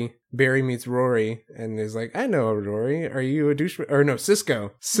Barry meets Rory and is like, I know a Rory. Are you a douche? Or no,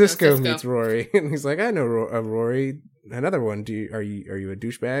 Cisco. Cisco meets Rory and he's like, I know a Rory. Another one. Are you a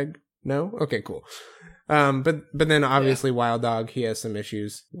douchebag? No? Okay, cool. But then obviously Wild Dog, he has some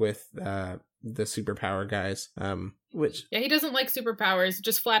issues with the superpower guys, which he doesn't like superpowers,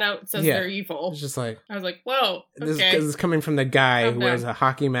 just flat out says they're evil. It's just like, I was like, whoa, okay. This is coming from the guy who wears a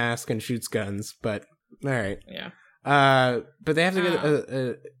hockey mask and shoots guns, but all right. Yeah. But they have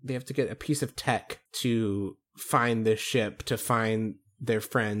to get a piece of tech to find this ship, to find their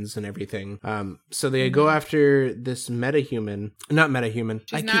friends and everything. So they go after this metahuman. Not metahuman.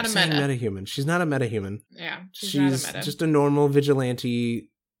 She's not a meta. Metahuman. She's not a metahuman. Yeah, she's not a meta. Just a normal vigilante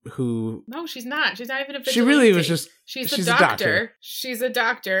who... No, she's not. She's not even a vigilante. She really was just... She's a doctor. She's a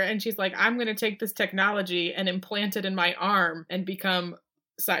doctor, and she's like, I'm going to take this technology and implant it in my arm and become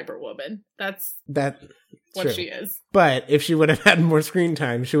Cyberwoman. That's what true. She is. But if she would have had more screen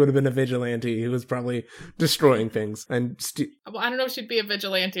time, she would have been a vigilante who was probably destroying things. And well, I don't know if she'd be a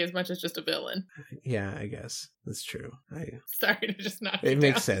vigilante as much as just a villain. Yeah, I guess. That's true. Sorry to just knock it you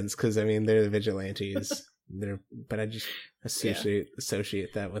makes down. sense, because, I mean, they're the vigilantes. But I just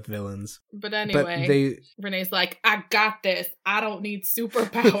associate that with villains. But anyway, Renee's like, I got this. I don't need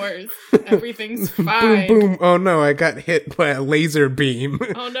superpowers. Everything's fine. Boom, boom. Oh no, I got hit by a laser beam.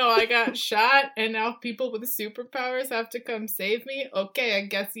 Oh no, I got shot, and now people with superpowers have to come save me? Okay, I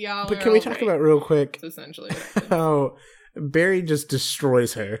guess y'all But can we talk about real quick That's essentially what happens. how Barry just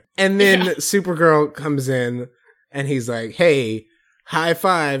destroys her. And then Supergirl comes in, and he's like, hey, high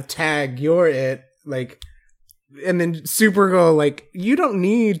five, tag, you're it. Like... And then Supergirl, like, you don't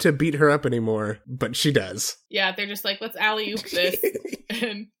need to beat her up anymore, but she does. Yeah, they're just like, let's alley-oop this,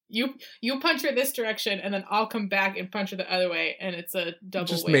 and you punch her this direction, and then I'll come back and punch her the other way, and it's a double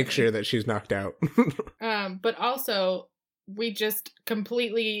Just whammy. make sure that she's knocked out. But also, we just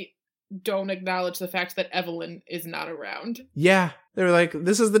completely don't acknowledge the fact that Evelyn is not around. Yeah, they're like,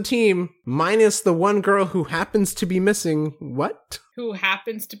 this is the team, minus the one girl who happens to be missing. What? Who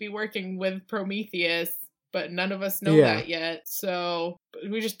happens to be working with Prometheus. But none of us know that yet. So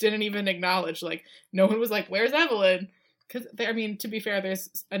we just didn't even acknowledge. Like, no one was like, where's Evelyn? Because, I mean, to be fair, there's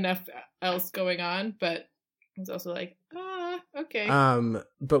enough else going on. But it's also like, okay.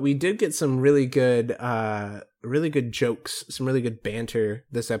 But we did get some really good jokes, some really good banter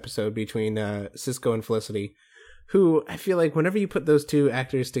this episode between Cisco and Felicity, who I feel like whenever you put those two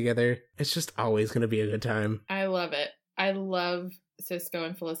actors together, it's just always going to be a good time. I love it. I love Cisco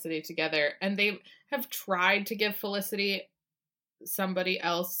and Felicity together, and they have tried to give Felicity somebody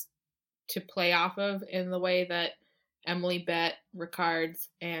else to play off of in the way that Emily Bett, Ricards,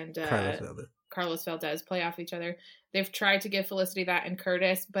 and Carlos Valdez play off each other. They've tried to give Felicity that and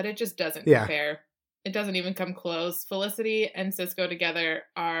Curtis, but it just doesn't compare. It doesn't even come close. Felicity and Cisco together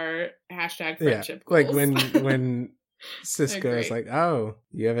are hashtag friendship goals. Like when Cisco is like, oh,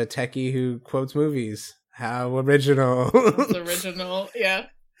 you have a techie who quotes movies. How original. That's original, yeah.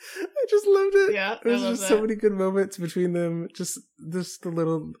 I just loved it. Yeah, there's just so many good moments between them. Just the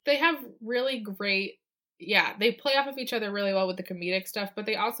little... They have really great... Yeah, they play off of each other really well with the comedic stuff, but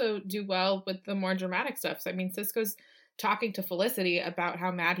they also do well with the more dramatic stuff. So, I mean, Cisco's talking to Felicity about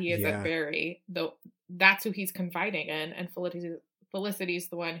how mad he is at Barry, though that's who he's confiding in, and Felicity's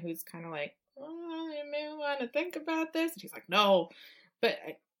the one who's kind of like, oh, you may want to think about this. And he's like, no. But...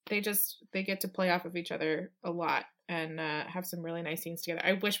 They get to play off of each other a lot and have some really nice scenes together.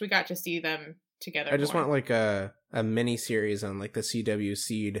 I wish we got to see them together. I just want like a mini series on like the CW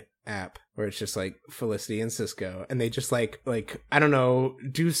Seed app where it's just like Felicity and Cisco, and they just like I don't know,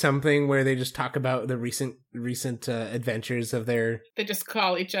 do something where they just talk about the recent adventures of their... They just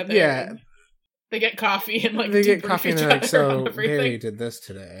call each other. Yeah. They get coffee and like they get coffee and they're like, so Barry did this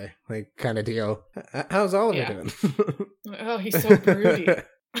today, like kind of deal. How's Oliver doing? Oh, he's so broody.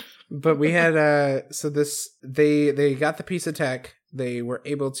 But we had they got the piece of tech. They were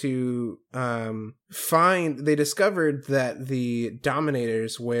able to they discovered that the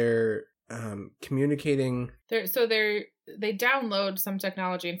Dominators were communicating. They download some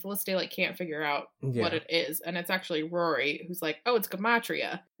technology, and Felicity can't figure out what it is, and it's actually Rory who's like, oh, it's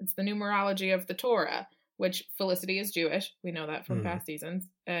gematria. It's the numerology of the Torah, which Felicity is Jewish. We know that from past seasons,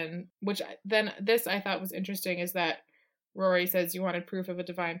 and which then this I thought was interesting is that Rory says, you wanted proof of a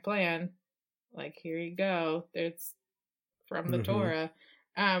divine plan. Like, here you go. It's from the Torah.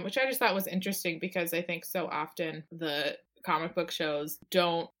 Which I just thought was interesting because I think so often the comic book shows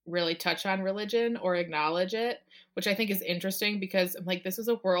don't really touch on religion or acknowledge it, which I think is interesting because I'm like, this is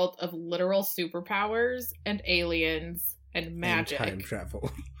a world of literal superpowers and aliens and magic. And time travel.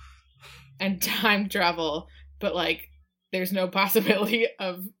 And time travel. But there's no possibility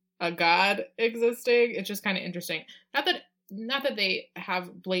of a god existing. It's just kind of interesting. Not that they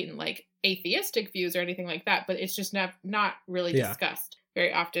have blatant atheistic views or anything like that, but it's just not really discussed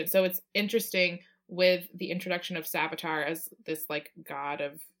very often. So it's interesting with the introduction of Savitar as this god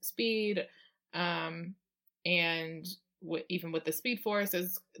of speed, and even with the Speed Force,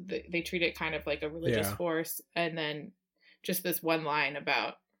 as they treat it kind of like a religious force, and then just this one line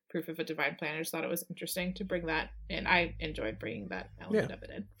about proof of a divine plan. I just thought it was interesting to bring that in. I enjoyed bringing that element of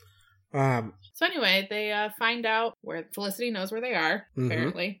it in. So anyway, they find out where Felicity knows where they are,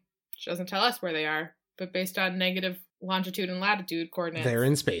 apparently. She doesn't tell us where they are, but based on negative longitude and latitude coordinates. They're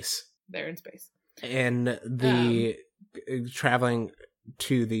in space. And the traveling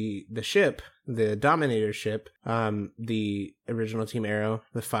to the ship, the Dominator ship, the original Team Arrow,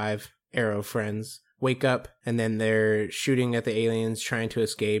 the 5 Arrow friends, wake up, and then they're shooting at the aliens, trying to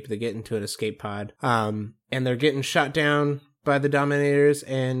escape. They get into an escape pod, and they're getting shot down by the Dominators,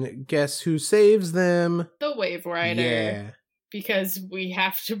 and guess who saves them? The Wave Rider. Yeah. Because we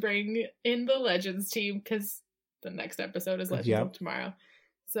have to bring in the Legends team, because the next episode is Legends of Tomorrow.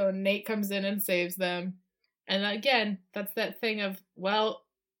 So Nate comes in and saves them. And again, that's that thing of, well,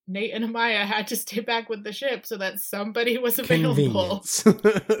 Nate and Amaya had to stay back with the ship so that somebody was available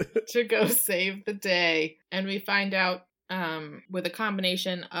to go save the day. And we find out with a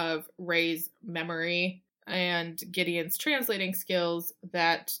combination of Ray's memory and Gideon's translating skills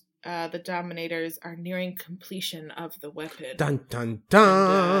that the Dominators are nearing completion of the weapon. Dun, dun,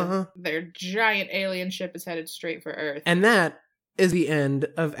 dun! And, their giant alien ship is headed straight for Earth. And that is the end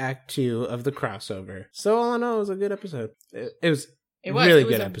of Act 2 of the crossover. So all in all, it was a good episode. It was a really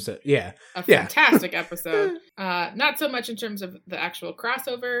good episode. Yeah. A fantastic episode. Not so much in terms of the actual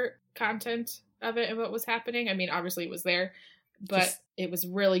crossover content of it and what was happening. I mean, obviously it was there, but it was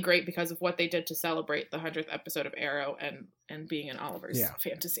really great because of what they did to celebrate the 100th episode of Arrow and being in Oliver's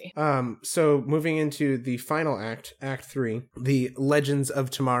fantasy. So moving into the final act, Act 3, the Legends of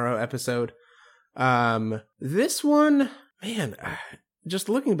Tomorrow episode. This one, man, just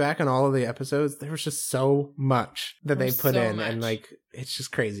looking back on all of the episodes, there was just so much that they put in, and like, it's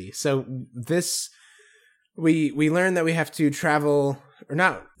just crazy. So this, we learned that we have to travel, or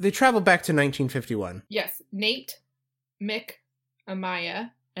not, they travel back to 1951. Yes, Nate, Mick,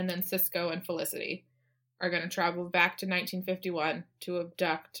 Amaya, and then Cisco and Felicity are going to travel back to 1951 to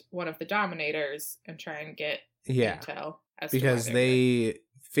abduct one of the Dominators and try and get intel. Because they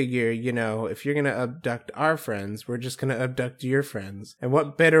figure, you know, if you're going to abduct our friends, we're just going to abduct your friends. And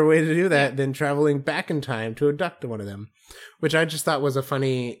what better way to do that than traveling back in time to abduct one of them? Which I just thought was a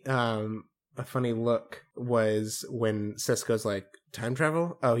funny look was when Cisco's like, time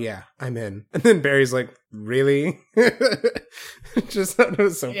travel? Oh yeah, I'm in. And then Barry's like, really? Just thought it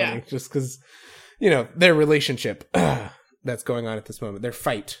was so funny. Just because, you know, their relationship that's going on at this moment, their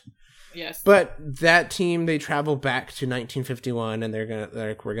fight. Yes. But that team, they travel back to 1951, and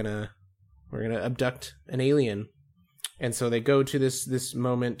we're gonna abduct an alien. And so they go to this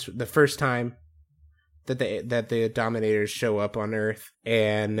moment, the first time that the Dominators show up on Earth,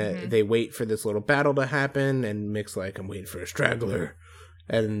 and they wait for this little battle to happen, and Mick's like, I'm waiting for a straggler.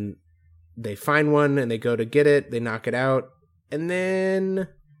 And they find one, and they go to get it, they knock it out, and then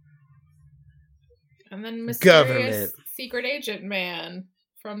mysterious government secret agent man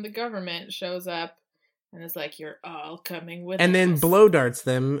from the government shows up and is like, you're all coming with us. And then blow darts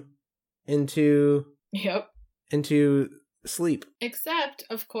them into sleep. Except,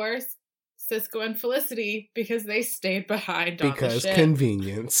 of course, Cisco and Felicity, because they stayed behind on the ship. Because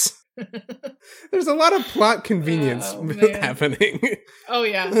convenience. There's a lot of plot convenience happening. Oh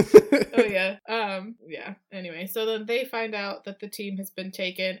yeah. Anyway, so then they find out that the team has been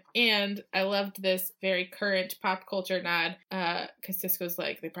taken, and I loved this very current pop culture nod, because Cisco's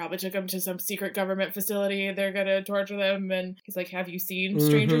like, they probably took them to some secret government facility and they're gonna torture them, and he's like, have you seen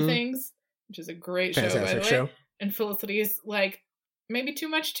Stranger Things? Which is a great show, by the way. Show. And Felicity's like, maybe too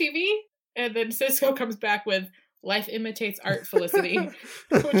much TV? And then Cisco comes back with, life imitates art, Felicity,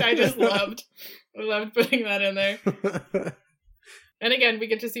 which I just loved. I loved putting that in there. And again, we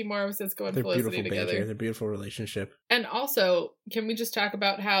get to see more of Cisco and Felicity together. It's a beautiful relationship. And also, can we just talk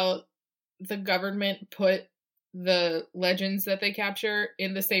about how the government put the Legends that they capture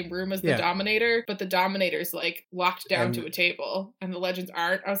in the same room as the Dominator, but the Dominator's like locked down to a table and the Legends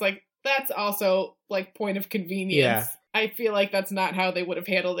aren't? I was like, that's also like point of convenience. Yeah. I feel like that's not how they would have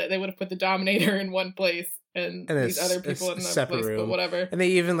handled it. They would have put the Dominator in one place and these other people in the place, room. But whatever. And they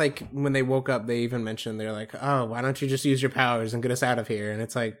even, like, when they woke up, they even mentioned, they're like, oh, why don't you just use your powers and get us out of here? And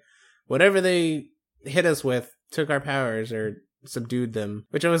it's like, whatever they hit us with took our powers or subdued them.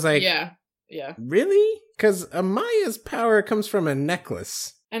 Which I was like, yeah. Really? Because Amaya's power comes from a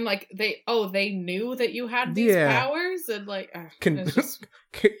necklace. And, like, they knew that you had these powers? And, like, it's just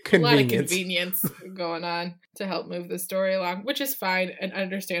a lot of convenience going on to help move the story along, which is fine and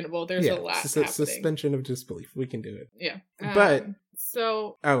understandable. There's a lot happening. Suspension of disbelief. We can do it. Yeah. But...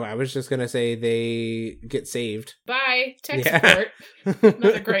 So... Oh, I was just going to say they get saved. By tech support.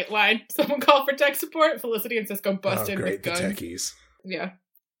 Another great line. Someone called for tech support. Felicity and Cisco bust in with guns. The techies. Yeah.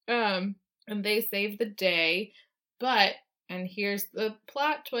 And they save the day, but... And here's the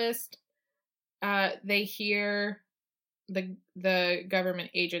plot twist. They hear the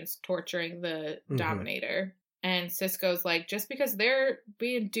government agents torturing the Dominator. And Cisco's like, just because they're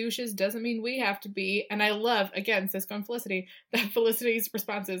being douches doesn't mean we have to be. And I love, again, Cisco and Felicity, that Felicity's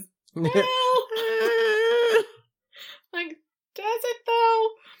response is, no! Like, does it though?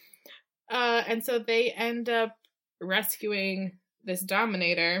 And so they end up rescuing this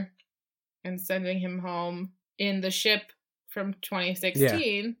Dominator and sending him home in the ship from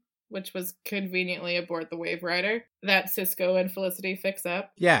 2016, which was conveniently aboard the Wave Rider that Cisco and Felicity fix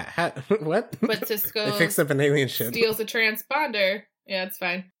up. Yeah, what? But Cisco they fix up an alien ship. Steals a transponder. Yeah, it's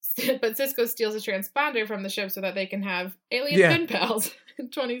fine. But Cisco steals a transponder from the ship so that they can have alien pen pals in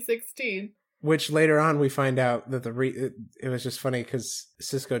 2016. Which later on we find out that it was just funny because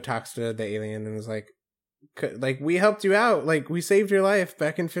Cisco talks to the alien and is like, we helped you out. Like, we saved your life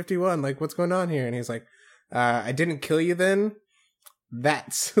back in 51. Like, what's going on here? And he's like, I didn't kill you then.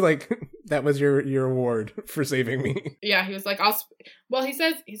 That's like, that was your reward for saving me. Yeah, he was like,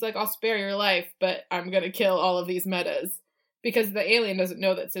 he's like, I'll spare your life, but I'm going to kill all of these metas. Because the alien doesn't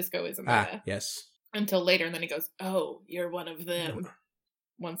know that Cisco is a meta. Yes. Until later, and then he goes, oh, you're one of them.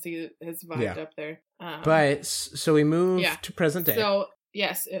 Once he has vibed up there. But, so we move to present day. So,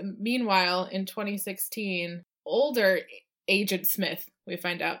 yes, meanwhile, in 2016, older Agent Smith, we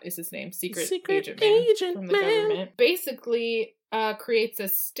find out is his name, Secret Agent Man from the government, basically creates a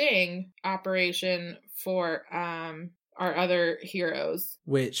sting operation for our other heroes.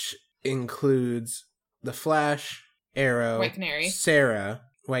 Which includes the Flash, Arrow, White Canary, Sarah,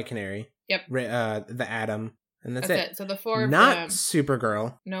 White Canary, the Atom, and that's it. So the four of them... Not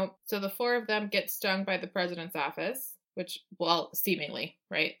Supergirl. Nope. So the four of them get stung by the president's office, which, well, seemingly,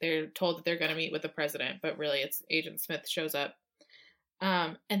 right? They're told that they're going to meet with the president, but really it's Agent Smith shows up.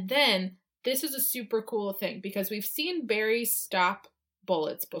 And then, this is a super cool thing, because we've seen Barry stop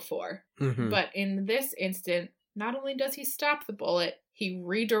bullets before. But in this instant, not only does he stop the bullet, he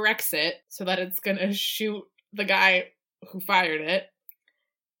redirects it so that it's going to shoot the guy who fired it,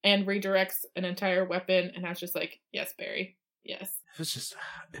 and redirects an entire weapon, and I was just like, yes, Barry, yes.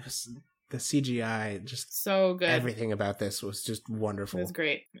 It was the CGI, just so good. Everything about this was just wonderful. It was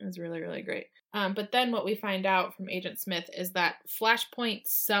great. It was really, really great. But then what we find out from Agent Smith is that Flashpoint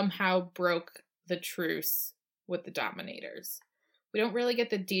somehow broke the truce with the Dominators. We don't really get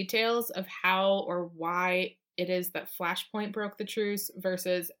the details of how or why it is that Flashpoint broke the truce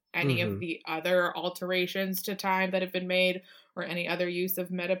versus any of the other alterations to time that have been made or any other use of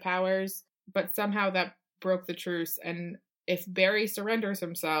meta powers. But somehow that broke the truce, and if Barry surrenders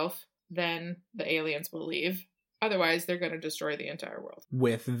himself, then the aliens will leave. Otherwise, they're going to destroy the entire world.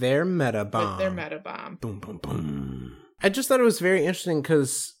 With their meta bomb. Boom, boom, boom. I just thought it was very interesting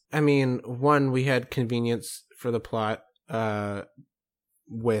because, I mean, one, we had convenience for the plot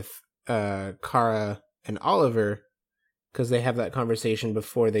with Kara and Oliver, because they have that conversation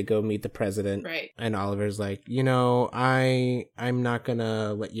before they go meet the president. Right. And Oliver's like, I'm not going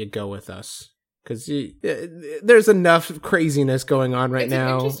to let you go with us. Because there's enough craziness going on right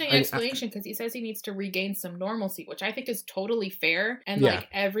now. It's an interesting explanation, because he says he needs to regain some normalcy, which I think is totally fair. And like,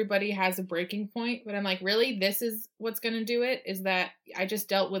 everybody has a breaking point. But I'm like, really? This is what's going to do it? Is that I just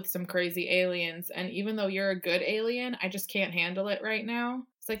dealt with some crazy aliens. And even though you're a good alien, I just can't handle it right now.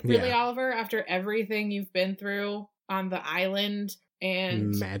 It's like, really, Oliver? After everything you've been through on the island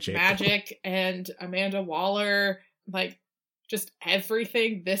and Magic and Amanda Waller, like, just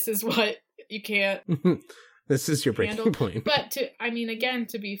everything, this is what you can't. This is your breaking point. But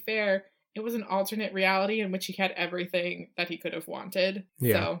to be fair, it was an alternate reality in which he had everything that he could have wanted.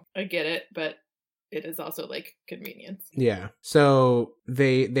 Yeah. So I get it, but it is also like convenience. Yeah. So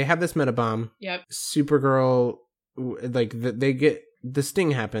they have this meta bomb. Yep. Supergirl, like they get the sting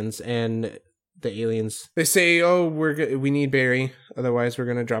happens, and the aliens, they say, oh, we need Barry, otherwise we're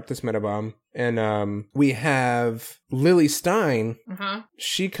gonna drop this meta bomb. And we have Lily Stein.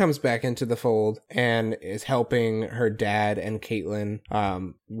 She comes back into the fold and is helping her dad and Caitlin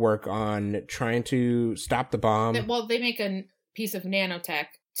work on trying to stop the bomb. Well, they make a piece of nanotech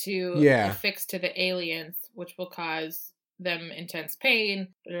to affix to the aliens, which will cause them intense pain,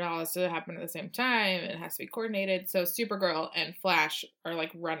 but it all has to happen at the same time. It has to be coordinated. So Supergirl and Flash are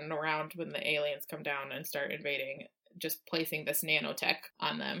like running around when the aliens come down and start invading, just placing this nanotech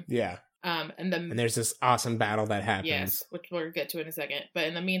on them. Yeah. And there's this awesome battle that happens. Yes, which we'll get to in a second. But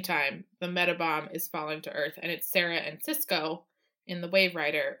in the meantime, the meta bomb is falling to Earth, and it's Sarah and Cisco in the Wave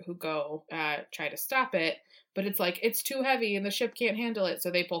Rider who go try to stop it. But it's like, it's too heavy and the ship can't handle it.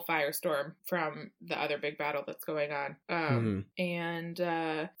 So they pull Firestorm from the other big battle that's going on. And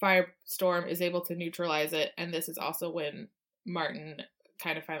Firestorm is able to neutralize it. And this is also when Martin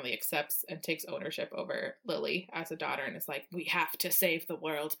kind of finally accepts and takes ownership over Lily as a daughter and is like, we have to save the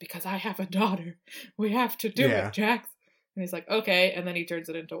world because I have a daughter. We have to do it, Jax. And he's like, okay, and then he turns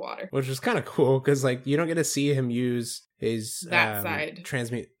it into water. Which was kind of cool, because, like, you don't get to see him use his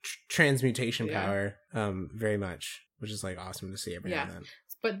transmutation power very much, which is, like, awesome to see every now and then.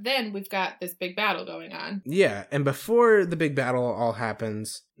 But then we've got this big battle going on. Yeah, and before the big battle all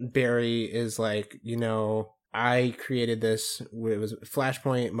happens, Barry is like, I created this. It was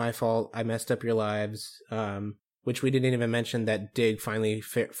Flashpoint, my fault. I messed up your lives. Which we didn't even mention that Dig finally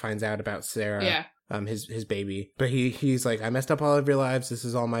finds out about Sarah. Yeah. His baby. But he's like, I messed up all of your lives. This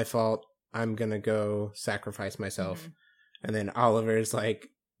is all my fault. I'm gonna go sacrifice myself. Mm-hmm. And then Oliver's like,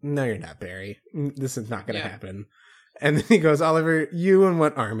 no, you're not, Barry. This is not gonna happen. And then he goes, Oliver, you and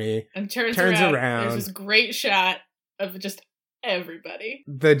what army? And turns around. There's this great shot of just everybody.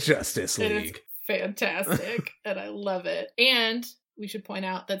 The Justice League. Fantastic. And I love it. And we should point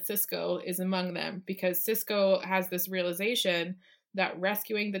out that Cisco is among them, because Cisco has this realization that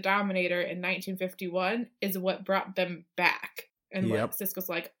rescuing the Dominator in 1951 is what brought them back. And like, Cisco's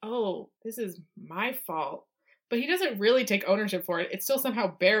like, oh, this is my fault. But he doesn't really take ownership for it. It's still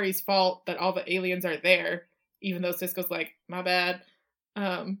somehow Barry's fault that all the aliens are there, even though Cisco's like, my bad.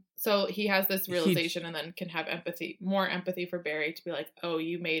 So he has this realization and then can have more empathy for Barry to be like, oh,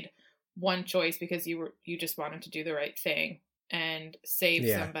 you made one choice because you just wanted to do the right thing and save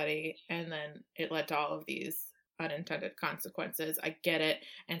somebody, and then it led to all of these unintended consequences. I get it.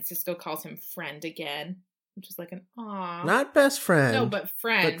 And Cisco calls him friend again, which is like an aw. Not best friend. No, but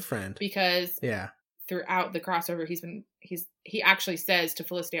friend. Because yeah, throughout the crossover, he actually says to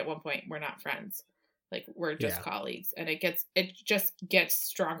Felicity at one point, we're not friends. Like, we're just colleagues. And it just gets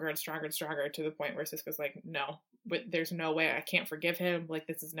stronger and stronger and stronger to the point where Cisco's like, no, but there's no way, I can't forgive him. Like,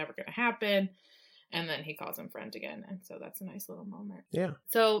 this is never going to happen. And then he calls him friend again. And so that's a nice little moment. Yeah.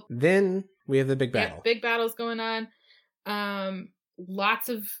 So then we have the big battle. Yeah, big battles going on. Lots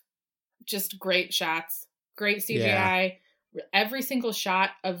of just great shots. Great CGI. Yeah. Every single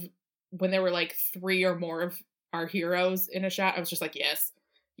shot of when there were like 3 or more of our heroes in a shot, I was just like, yes.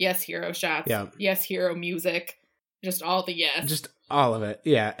 Yes, hero shots. Yeah. Yes, hero music. Just all the yes. Just all of it.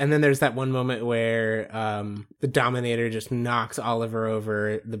 Yeah. And then there's that one moment where the Dominator just knocks Oliver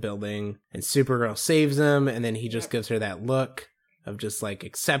over the building and Supergirl saves him. And then he just gives her that look of just like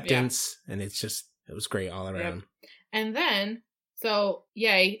acceptance. Yeah. And it was great all around. Yep. And then, so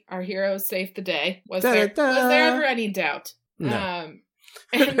yay, our heroes saved the day. Was there ever any doubt? No.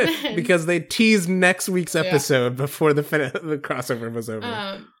 And then, because they teased next week's episode before the crossover was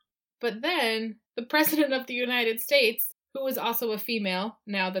over. But then the president of the United States, who was also a female,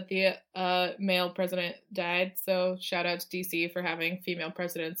 now that the male president died. So shout out to DC for having female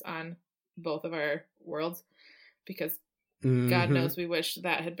presidents on both of our worlds, because God knows we wish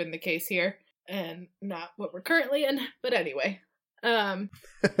that had been the case here and not what we're currently in. But anyway, so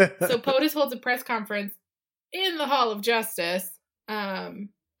POTUS holds a press conference in the Hall of Justice,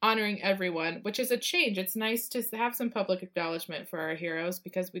 honoring everyone, which is a change. It's nice to have some public acknowledgement for our heroes,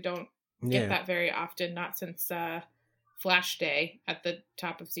 because we don't get that very often. Not since Flash Day at the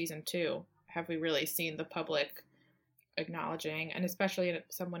top of season 2 have we really seen the public acknowledging, and especially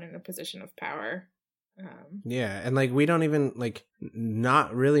someone in a position of power. And like, we don't even like,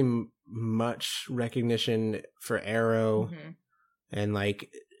 not really much recognition for Arrow. And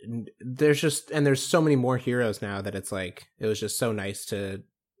like, there's so many more heroes now that it's like, it was just so nice to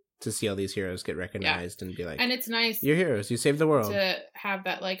see all these heroes get recognized and be like, and it's nice, you're heroes, you saved the world, to have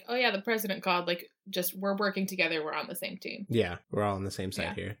that, like, oh yeah, the president called, like, just we're working together, we're on the same team. Yeah, we're all on the same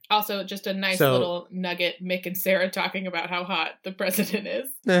side here. Also, just a nice little nugget, Mick and Sarah talking about how hot the president is.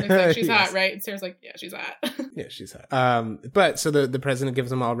 Like, she's hot, right? And Sarah's like, yeah, she's hot. Yeah, she's hot. But so the president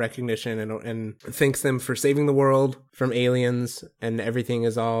gives them all recognition and thanks them for saving the world from aliens, and everything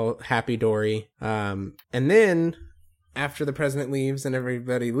is all happy dory. And then, after the president leaves and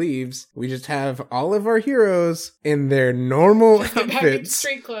everybody leaves, we just have all of our heroes in their normal outfits,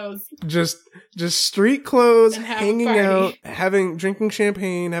 street clothes, just street clothes, hanging out, drinking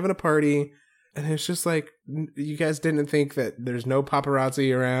champagne, having a party. And it's just like, you guys didn't think that there's no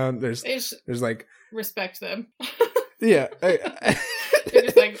paparazzi around. There's like, respect them. Yeah. They're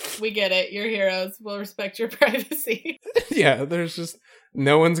just like, we get it. You're heroes. We'll respect your privacy. Yeah. There's just,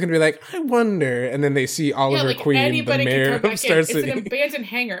 no one's going to be like, I wonder. And then they see Oliver Queen, the mayor of Star City. It's an abandoned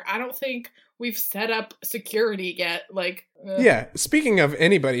hangar. I don't think we've set up security yet. Like, yeah. Speaking of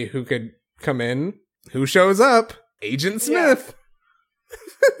anybody who could come in, who shows up? Agent Smith.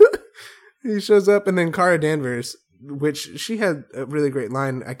 Yeah. He shows up, and then Kara Danvers, which she had a really great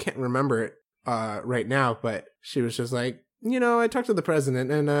line. I can't remember it right now, but she was just like, I talked to the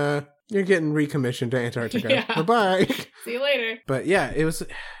president, and you're getting recommissioned to Antarctica. Yeah. Bye-bye. See you later. But yeah, it was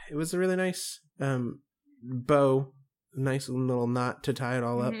a really nice bow, nice little knot to tie it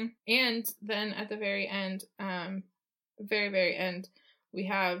all up. And then at the very end, very, very end, we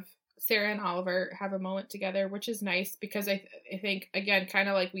have Sarah and Oliver have a moment together, which is nice because I think, again, kind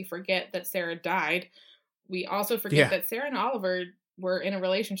of like we forget that Sarah died, we also forget that Sarah and Oliver were in a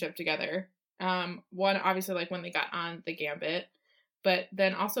relationship together. One, obviously, like when they got on the Gambit, but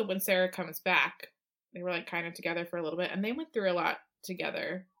then also when Sarah comes back, they were like kind of together for a little bit, and they went through a lot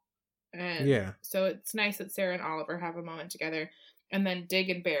together. And so it's nice that Sarah and Oliver have a moment together, and then Dig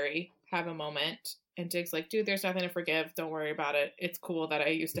and Barry have a moment, and Dig's like, dude, there's nothing to forgive. Don't worry about it. It's cool that I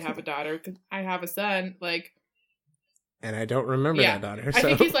used to have a daughter because I have a son. Like, and I don't remember that daughter. So. I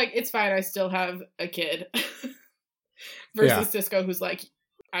think he's like, it's fine. I still have a kid. Versus Cisco, who's like,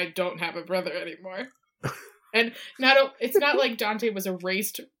 I don't have a brother anymore. And it's not like Dante was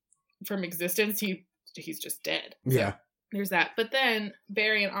erased from existence. He's just dead. So there's that. But then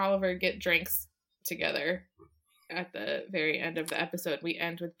Barry and Oliver get drinks together at the very end of the episode. We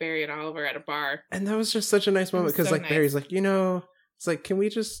end with Barry and Oliver at a bar. And that was just such a nice moment because so like nice. Barry's like, it's like, can we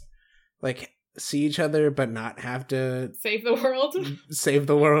just like see each other but not have to save the world? Save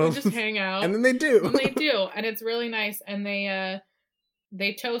the world. We just hang out. And then they do. And it's really nice. And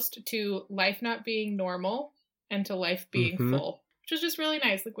they toast to life not being normal and to life being full, which is just really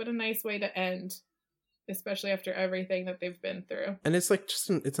nice. Like, what a nice way to end, especially after everything that they've been through. And it's like,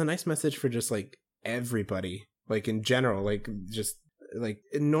 it's a nice message for just like everybody, like in general, like just like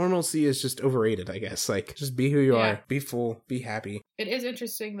normalcy is just overrated, I guess. Like, just be who you are, be full, be happy. It is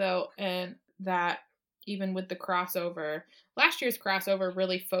interesting though, and that even with the crossover, last year's crossover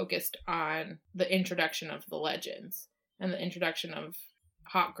really focused on the introduction of the legends and the introduction of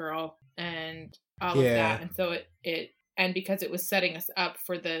Hot Girl and all of that. And so and because it was setting us up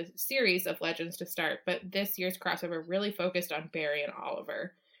for the series of legends to start, but this year's crossover really focused on Barry and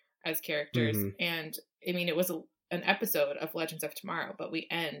Oliver as characters. And I mean, it was an episode of Legends of Tomorrow, but we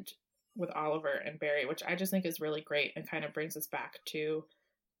end with Oliver and Barry, which I just think is really great and kind of brings us back to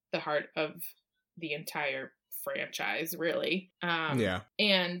the heart of the entire franchise, really.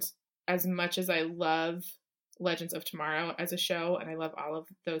 And as much as I love Legends of Tomorrow as a show, and I love all of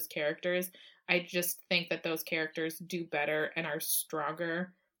those characters, I just think that those characters do better and are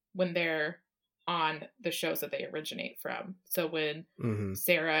stronger when they're on the shows that they originate from. So when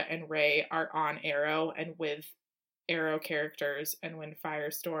Sarah and Ray are on Arrow and with Arrow characters, and when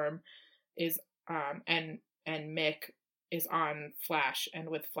Firestorm is and Mick is on Flash and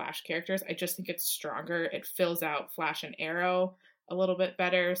with Flash characters, I just think it's stronger. It fills out Flash and Arrow a little bit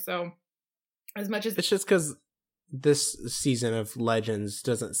better. So as much as it's just because this season of Legends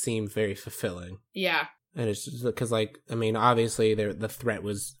doesn't seem very fulfilling. Yeah. And it's just because, like, I mean, obviously the threat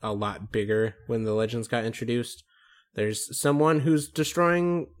was a lot bigger when the Legends got introduced. There's someone who's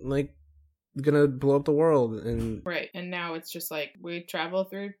destroying, like, gonna blow up the world. And right. And now it's just like, we travel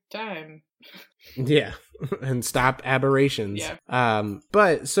through time. Yeah. And stop aberrations. Yeah.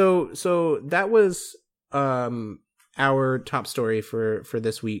 But so that was our top story for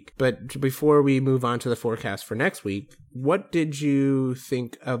this week. But before we move on to the forecast for next week, what did you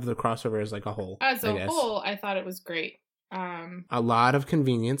think of the crossover as like a whole? As a whole, I thought it was great. A lot of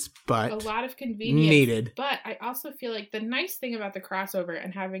convenience, but needed. But I also feel like the nice thing about the crossover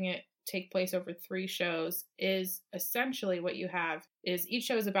and having it take place over 3 shows is essentially what you have is each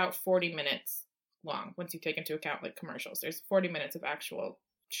show is about 40 minutes long. Once you take into account like commercials, there's 40 minutes of actual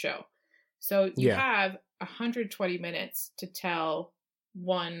show. So you have 120 minutes to tell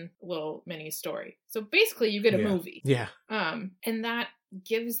one little mini story. So basically you get a movie. Yeah. And that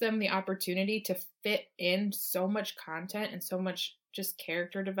gives them the opportunity to fit in so much content and so much just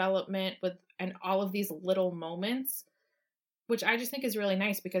character development and all of these little moments, which I just think is really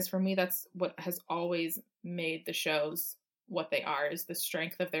nice because for me, that's what has always made the shows what they are, is the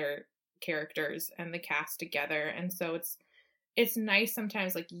strength of their characters and the cast together. And so it's nice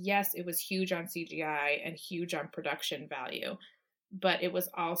sometimes, like, yes, it was huge on CGI and huge on production value, but it was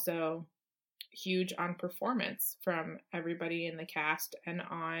also huge on performance from everybody in the cast and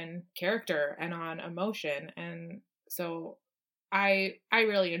on character and on emotion. And so I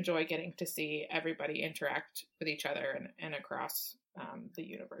really enjoy getting to see everybody interact with each other and across the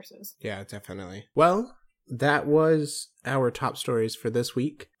universes. Yeah, definitely. Well, that was our top stories for this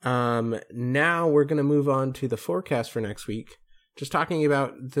week. Now we're going to move on to the forecast for next week. Just talking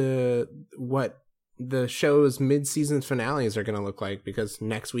about what the show's mid-season finales are going to look like, because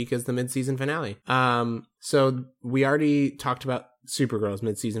next week is the mid-season finale. So we already talked about Supergirl's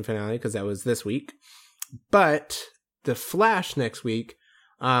mid-season finale because that was this week. But the Flash next week,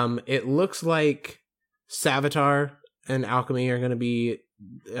 it looks like Savitar and Alchemy are going to be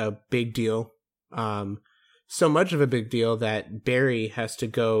a big deal. So much of a big deal that Barry has to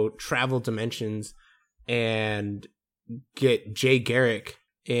go travel dimensions and get Jay Garrick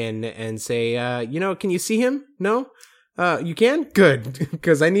in and say, can you see him? No? You can? Good,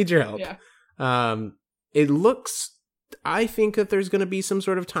 because I need your help. Yeah. It looks, I think that there's going to be some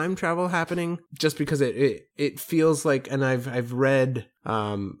sort of time travel happening, just because it feels like, and I've read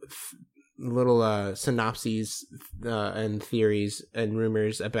little synopses and theories and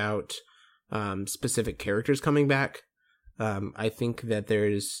rumors about specific characters coming back. I think that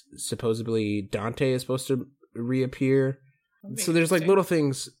there's supposedly Dante is supposed to reappear. So there's like little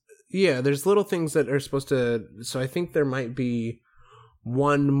things. Yeah, there's little things that are supposed to. So I think there might be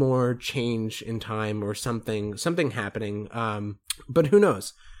one more change in time or something happening. But who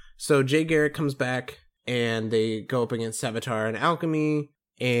knows? So Jay Garrick comes back and they go up against Savitar and Alchemy,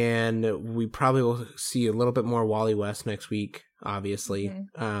 and we probably will see a little bit more Wally West next week, obviously.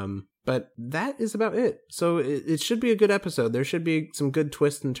 Mm-hmm. But that is about it. So it should be a good episode. There should be some good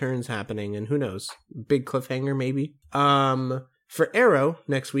twists and turns happening, and who knows? Big cliffhanger, maybe. For Arrow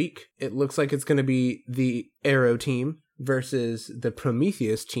next week, it looks like it's going to be the Arrow team versus the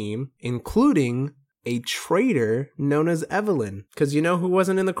Prometheus team, including a traitor known as Evelyn. Because you know who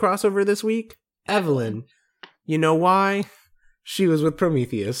wasn't in the crossover this week? Evelyn. You know why? She was with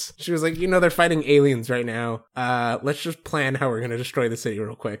Prometheus. She was like, they're fighting aliens right now. Let's just plan how we're going to destroy the city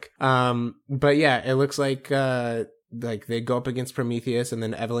real quick. But yeah, it looks like they go up against Prometheus, and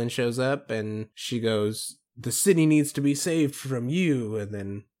then Evelyn shows up and she goes, "The city needs to be saved from you." And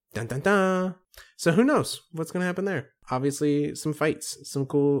then dun dun dun. So who knows what's going to happen there? Obviously some fights, some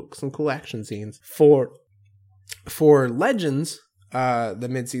cool action scenes. For Legends, the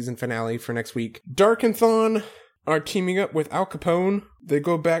mid-season finale for next week, Dark and Thawne are teaming up with Al Capone. They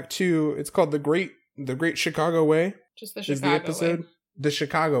go back to, it's called the Great Chicago Way. Just the Chicago is the episode. Way. The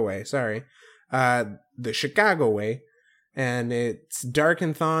Chicago Way, sorry. The Chicago Way. And it's Dark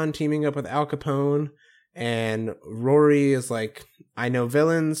and Thawne teaming up with Al Capone. And Rory is like, I know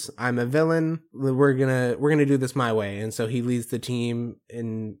villains. I'm a villain. We're gonna do this my way. And so he leads the team,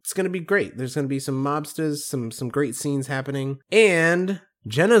 and it's gonna be great. There's gonna be some mobsters, some great scenes happening. And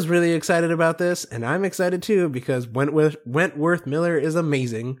Jenna's really excited about this, and I'm excited too, because Wentworth Miller is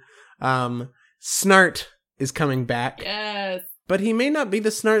amazing. Snart is coming back. Yes. But he may not be the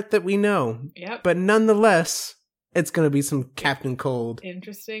Snart that we know. Yep. But nonetheless, it's going to be some Captain Cold.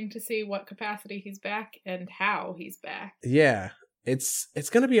 Interesting to see what capacity he's back and how he's back. Yeah. It's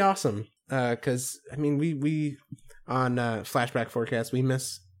going to be awesome. Because, we on Flashback Forecast, we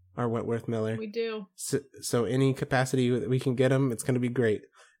miss our Wentworth Miller. We do. So any capacity that we can get him, it's going to be great.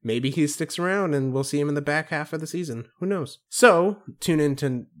 Maybe he sticks around and we'll see him in the back half of the season. Who knows? So tune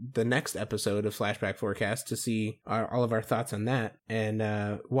into the next episode of Flashback Forecast to see all of our thoughts on that,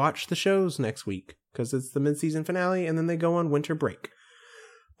 and watch the shows next week, because it's the mid-season finale and then they go on winter break.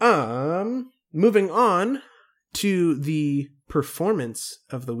 Moving on to the performance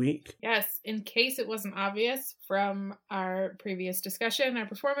of the week. Yes, in case it wasn't obvious from our previous discussion, our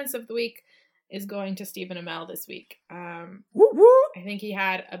performance of the week is going to Stephen Amell this week. Woo woo! I think he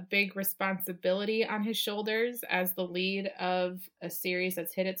had a big responsibility on his shoulders as the lead of a series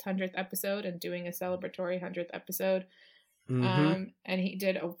that's hit its 100th episode and doing a celebratory 100th episode. Mm-hmm. And he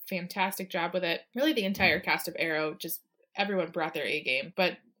did a fantastic job with it. Really, the entire cast of Arrow, just everyone brought their A game.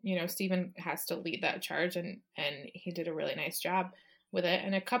 But, Stephen has to lead that charge, and he did a really nice job with it.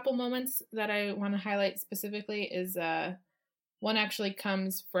 And a couple moments that I want to highlight specifically is one actually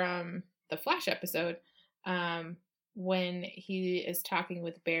comes from the Flash episode, when he is talking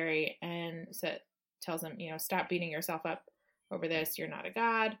with Barry and tells him, stop beating yourself up over this. You're not a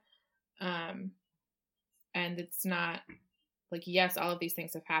god. And it's not like, yes, all of these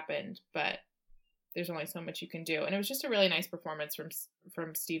things have happened, but there's only so much you can do. And it was just a really nice performance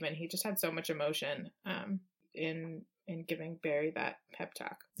from Stephen. He just had so much emotion in giving Barry that pep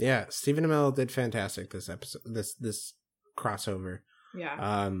talk. Yeah, Stephen Amell did fantastic this episode, this crossover.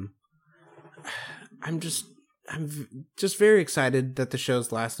 Yeah. I'm just very excited that the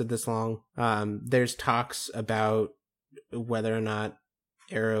show's lasted this long. There's talks about whether or not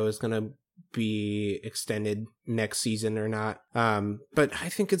Arrow is going to be extended next season or not. But I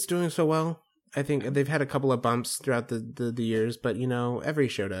think it's doing so well. I think they've had a couple of bumps throughout the years, but every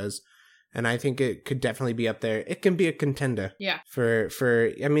show does. And I think it could definitely be up there. It can be a contender. Yeah. For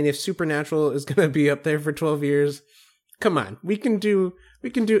if Supernatural is going to be up there for 12 years, come on. We can do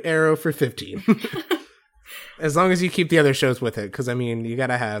Arrow for 15. As long as you keep the other shows with it, because you got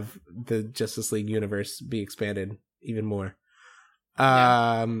to have the Justice League universe be expanded even more.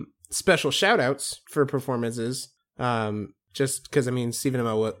 Yeah. Special shout outs for performances. Just because, I mean, Stephen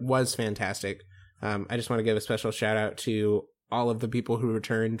Amell was fantastic. I just want to give a special shout out to all of the people who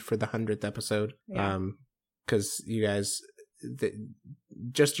returned for the 100th episode. Yeah. Because you guys,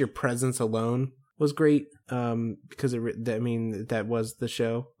 just your presence alone was great. Because that was the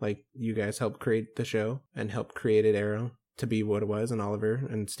show. Like, you guys helped create the show and helped created Arrow to be what it was, and Oliver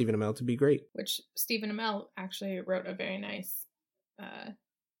and Stephen Amell to be great. Which Stephen Amell actually wrote a very nice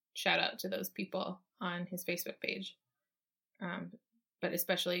shout out to those people on his Facebook page. But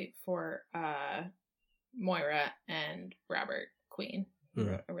especially for Moira and Robert Queen. He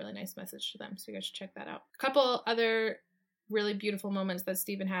wrote a really nice message to them, so you guys should check that out. A couple other really beautiful moments that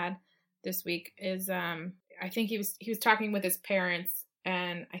Stephen had this week is I think he was talking with his parents,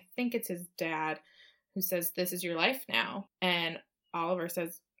 and I think it's his dad who says, "This is your life now," and Oliver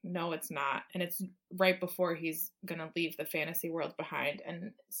says, "No, it's not," and it's right before he's gonna leave the fantasy world behind,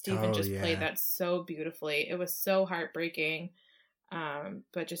 and Stephen played that so beautifully. It was so heartbreaking.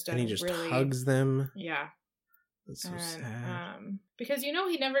 But just and he just really hugs them. Yeah. That's so sad. Because he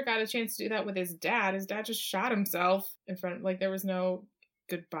never got a chance to do that with his dad. His dad just shot himself in front. Like, there was no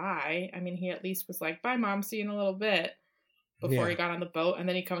goodbye. I mean, he at least was like, "Bye, Mom, see you in a little bit," before he got on the boat, and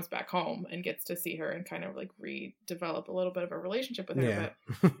then he comes back home and gets to see her and kind of like redevelop a little bit of a relationship with her.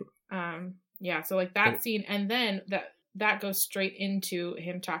 Yeah. But so like that scene, and then that goes straight into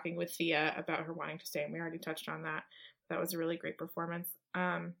him talking with Thea about her wanting to stay, and we already touched on that. That was a really great performance.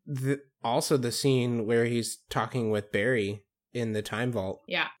 Also the scene where he's talking with Barry in the time vault.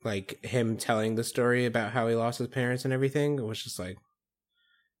 Yeah. Like, him telling the story about how he lost his parents and everything, it was just like,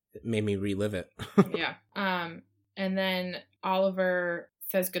 it made me relive it. Yeah. And then Oliver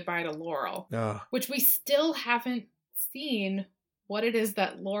says goodbye to Laurel, which we still haven't seen what it is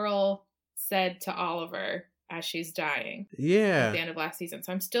that Laurel said to Oliver as she's dying. Yeah. At the end of last season.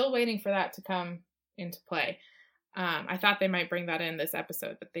 So I'm still waiting for that to come into play. I thought they might bring that in this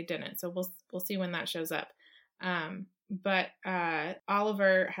episode, but they didn't. So we'll see when that shows up. But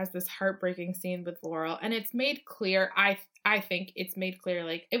Oliver has this heartbreaking scene with Laurel, and it's made clear. I think it's made clear,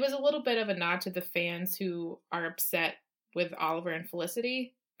 like, it was a little bit of a nod to the fans who are upset with Oliver and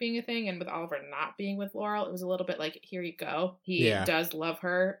Felicity being a thing, and with Oliver not being with Laurel. It was a little bit like, here you go. He does love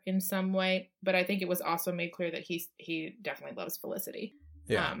her in some way, but I think it was also made clear that he definitely loves Felicity.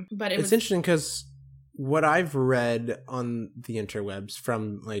 Yeah. But it's interesting because what I've read on the interwebs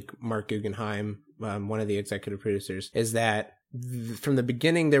from, like, Mark Guggenheim, one of the executive producers, is that from the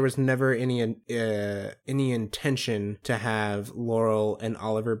beginning there was never any intention to have Laurel and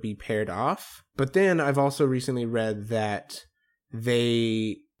Oliver be paired off. But then I've also recently read that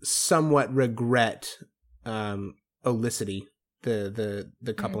they somewhat regret Olicity,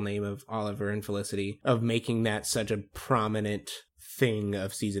 the couple name of Oliver and Felicity, of making that such a prominent thing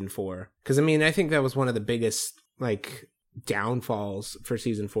of season 4. Because, I mean, I think that was one of the biggest, like, downfalls for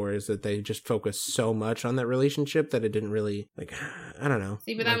season 4, is that they just focused so much on that relationship that it didn't really, like, I don't know.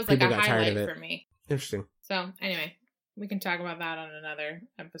 See, but that was like a highlight for me. Interesting. So anyway, we can talk about that on another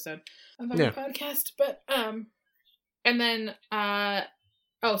episode of our podcast. But and then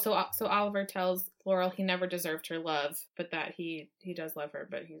so Oliver tells Laurel he never deserved her love, but that he does love her,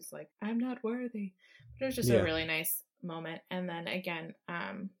 but he's like, "I'm not worthy." But it was just a really nice moment. And then again,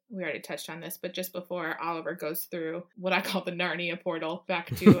 we already touched on this, but just before Oliver goes through what I call the Narnia portal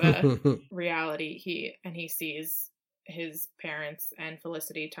back to reality, he sees his parents and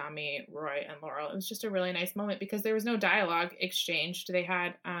Felicity, Tommy, Roy, and Laurel. It was just a really nice moment because there was no dialogue exchanged. They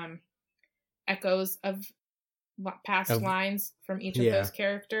had echoes of past lines from each of those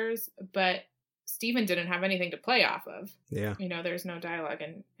characters, but Stephen didn't have anything to play off of. Yeah. There's no dialogue,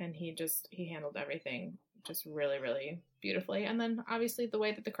 and he handled everything just really, really beautifully. And then obviously the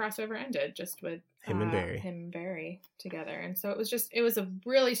way that the crossover ended, just with him and Barry together. And so it was a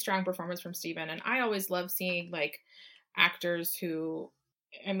really strong performance from Stephen. And I always love seeing, like, actors who,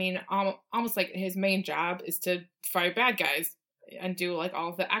 I mean, almost like his main job is to fight bad guys and do, like, all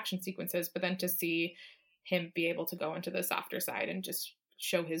of the action sequences, but then to see him be able to go into the softer side and just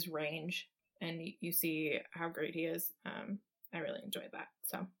show his range, and you see how great he is. I really enjoyed that.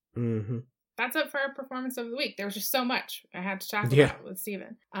 So that's it for our performance of the week. There was just so much I had to talk about with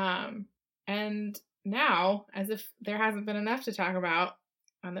Stephen. And now, as if there hasn't been enough to talk about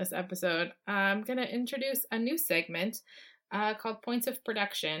on this episode, I'm going to introduce a new segment called Points of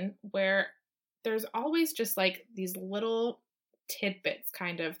Production, where there's always just, like, these little tidbits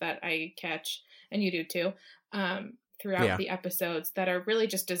kind of that I catch, and you do too, throughout the episodes, that are really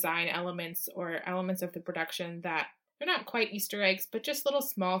just design elements or elements of the production that they're not quite Easter eggs, but just little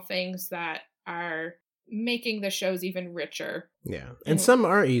small things that are making the shows even richer. Yeah. And some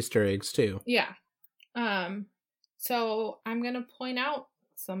are Easter eggs too. Yeah. So I'm going to point out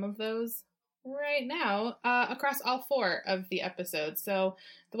some of those right now across all 4 of the episodes. So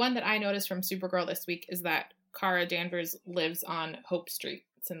the one that I noticed from Supergirl this week is that Kara Danvers lives on Hope Street.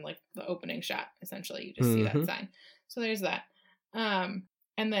 It's in like the opening shot, essentially. You just see that sign. So there's that. And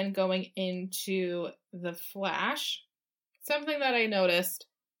then going into the Flash, something that I noticed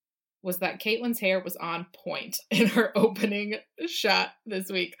was that Caitlin's hair was on point in her opening shot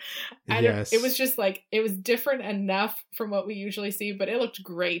this week. Yes. It was just like, it was different enough from what we usually see, but it looked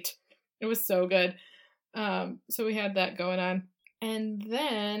great. It was so good. So we had that going on. And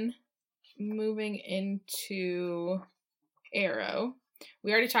then moving into Arrow,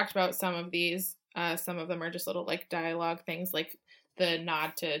 we already talked about some of these. Some of them are just little like dialogue things, like the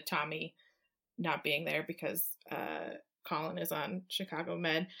nod to Tommy not being there because Colin is on Chicago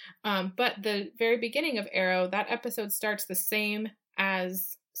Med. But the very beginning of Arrow, that episode starts the same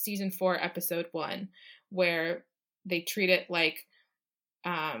as season 4, episode 1, where they treat it like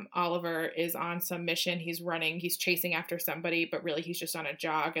Oliver is on some mission. He's chasing after somebody, but really he's just on a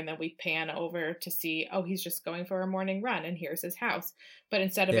jog. And then we pan over to see, oh, he's just going for a morning run and here's his house. But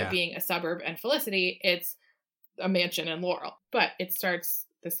instead of it being a suburb and Felicity, it's a mansion in Laurel. But it starts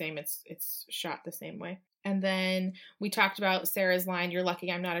the same. It's shot the same way. And then we talked about Sarah's line, "You're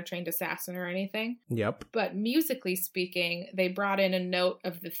lucky I'm not a trained assassin or anything." Yep. But musically speaking, they brought in a note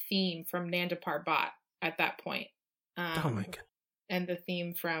of the theme from Nanda Parbat at that point. Oh my God. And the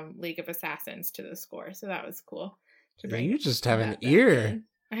theme from League of Assassins to the score. So that was cool. You just have an ear.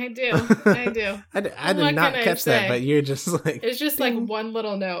 I do. I do. I did not catch that, but you're just like... It's just like one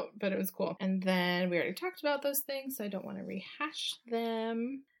little note, but it was cool. And then we already talked about those things, so I don't want to rehash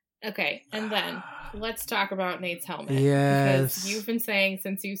them. Okay, and then let's talk about Nate's helmet. Yes. Because you've been saying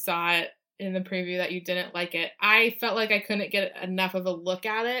since you saw it in the preview that you didn't like it. I felt like I couldn't get enough of a look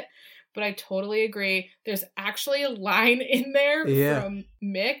at it, but I totally agree. There's actually a line in there from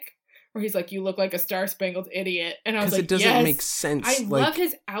Mick where he's like, "You look like a star-spangled idiot." And I was like, because it doesn't make sense. I love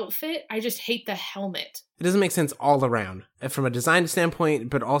his outfit. I just hate the helmet. It doesn't make sense all around. From a design standpoint,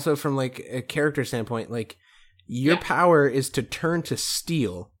 but also from like a character standpoint. Like, your power is to turn to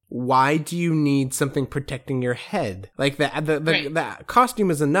steel. Why do you need something protecting your head? Like the costume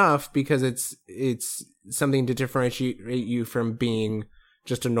is enough because it's something to differentiate you from being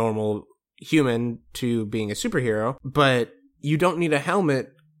just a normal human to being a superhero. But you don't need a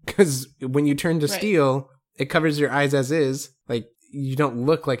helmet because when you turn to steel, it covers your eyes as is. Like, you don't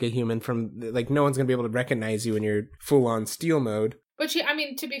look like a human no one's gonna be able to recognize you when you're full on steel mode. But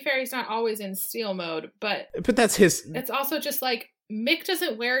to be fair, he's not always in steel mode. But that's his. It's also just like, Mick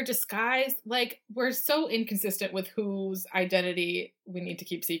doesn't wear a disguise. Like, we're so inconsistent with whose identity we need to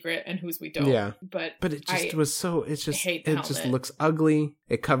keep secret and whose we don't. Yeah. But it just was so, it's just, it just looks ugly.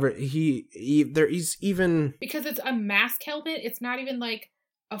 It covered, he's even. Because it's a mask helmet. It's not even like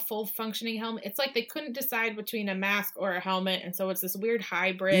a full functioning helmet. It's like they couldn't decide between a mask or a helmet. And so it's this weird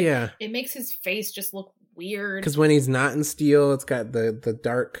hybrid. Yeah. It makes his face just look weird. Because when he's not in steel, it's got the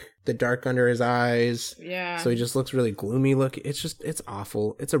dark under his eyes. Yeah. So he just looks really gloomy looking. It's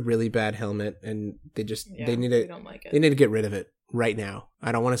awful. It's a really bad helmet, and they need to don't like it. They need to get rid of it right now.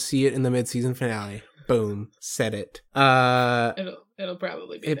 I don't want to see it in the mid-season finale. Boom, said it. It'll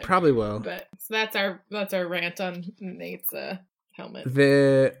probably be. It probably will. But so that's our rant on Nate's helmet.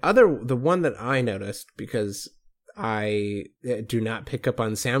 The one that I noticed, because I do not pick up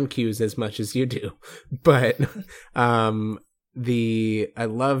on sound cues as much as you do, but I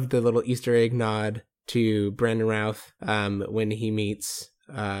love the little Easter egg nod to Brandon Routh when he meets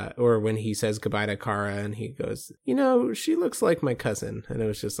or when he says goodbye to Kara and he goes, she looks like my cousin. And it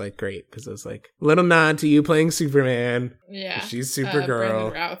was just like great because it was like little nod to you playing Superman. Yeah. She's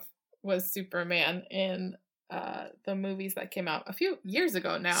Supergirl. Brandon Routh was Superman in the movies that came out a few years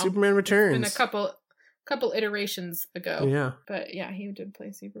ago now. Superman Returns. It's been a couple iterations ago. Yeah. But yeah, he did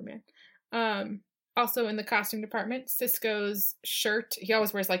play Superman. Also in the costume department, Cisco's shirt, he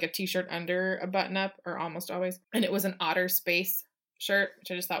always wears like a t-shirt under a button-up, or almost always. And it was an outer space shirt, which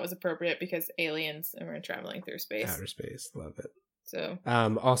I just thought was appropriate because aliens and we're traveling through space. Outer space, love it. So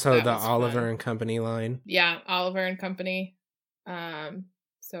also the Oliver and Company line. Yeah, Oliver and Company.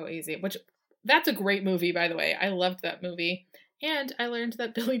 So easy. Which, that's a great movie, by the way. I loved that movie. And I learned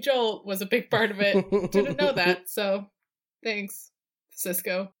that Billy Joel was a big part of it. Didn't know that. So thanks,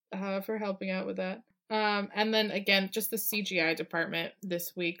 Cisco, for helping out with that. And then again, just the CGI department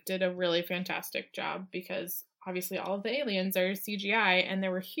this week did a really fantastic job because obviously all of the aliens are CGI, and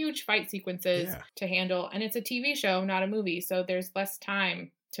there were huge fight sequences to handle, and it's a TV show, not a movie, so there's less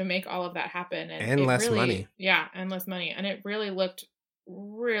time to make all of that happen. And less money. Yeah, and less money. And it really looked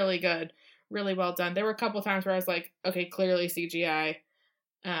really good, really well done. There were a couple times where I was like, okay, clearly CGI.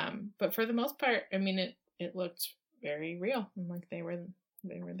 But for the most part, I mean, it looked very real. And like they were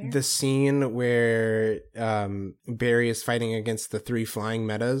there. The scene where Barry is fighting against the 3 flying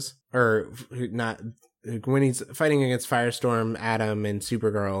metas, or not, when he's fighting against Firestorm, Atom, and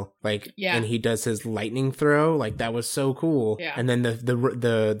Supergirl, like, and he does his lightning throw, like that was so cool. Yeah. And then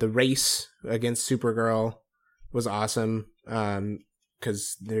the race against Supergirl was awesome,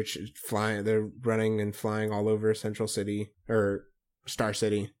 because they're running and flying all over Central City or Star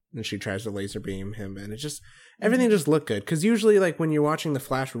City, and she tries to laser beam him, and it just everything just looked good. Because usually, like when you're watching the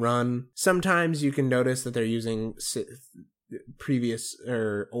Flash run, sometimes you can notice that they're using previous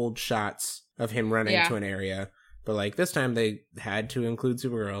or old shots of him running to an area, but like this time they had to include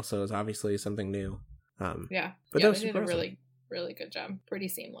Supergirl, so it's obviously something new. But they did a really, really good job. Pretty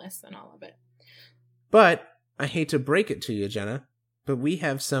seamless and all of it. But I hate to break it to you, Jenna, but we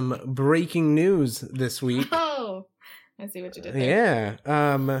have some breaking news this week. Oh, I see what you did there.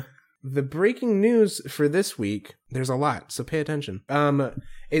 Yeah. The breaking news for this week, there's a lot, so pay attention.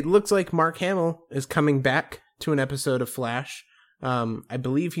 It looks like Mark Hamill is coming back to an episode of Flash. I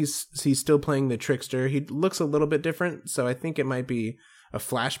believe he's still playing the Trickster. He looks a little bit different, so I think it might be a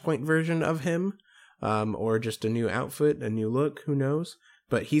Flashpoint version of him, or just a new outfit, a new look, who knows.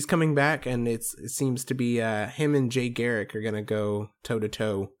 But he's coming back, and it seems to be him and Jay Garrick are going to go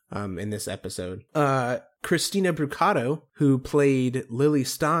toe-to-toe in this episode. Christina Brucato, who played Lily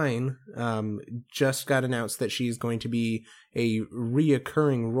Stein, just got announced that she's going to be a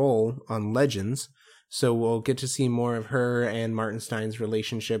reoccurring role on Legends. So we'll get to see more of her and Martin Stein's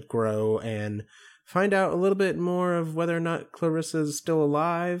relationship grow and find out a little bit more of whether or not Clarissa's still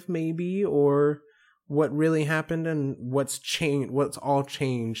alive, maybe, or what really happened and what's all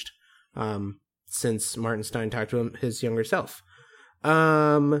changed since Martin Stein talked to his younger self.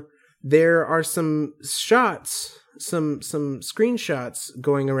 There are some shots, some screenshots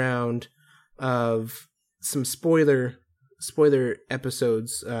going around of some spoiler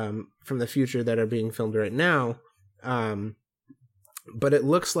episodes from the future that are being filmed right now. But it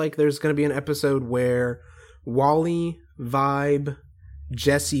looks like there's going to be an episode where Wally, Vibe,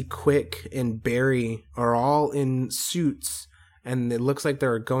 Jesse Quick, and Barry are all in suits, and it looks like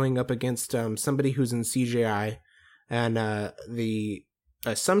they're going up against somebody who's in CGI. And the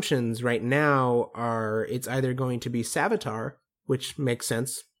assumptions right now are it's either going to be Savitar, which makes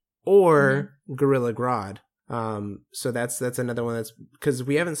sense, or Gorilla Grodd. So that's another one that's because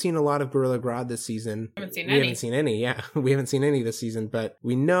we haven't seen a lot of Gorilla Grodd this season. We haven't seen any this season, but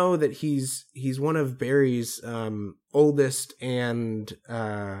we know that he's one of Barry's oldest and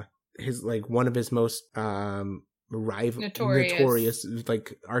his like one of his most notorious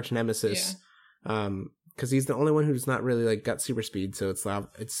like arch nemesis. Because he's the only one who's not really like got super speed, so it's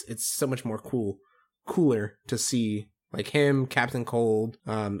so much more cooler to see like him, Captain Cold,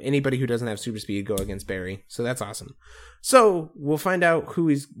 anybody who doesn't have super speed go against Barry. So that's awesome. So we'll find out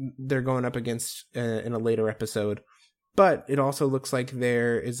who they're going up against in a later episode. But it also looks like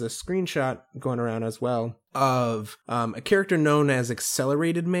there is a screenshot going around as well of a character known as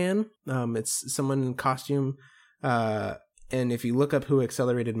Accelerated Man. It's someone in costume. And if you look up who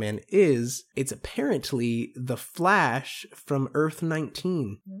Accelerated Man is, it's apparently the Flash from Earth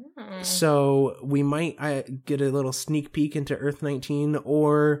 19. So we might get a little sneak peek into Earth 19,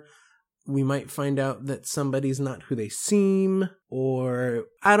 or we might find out that somebody's not who they seem, or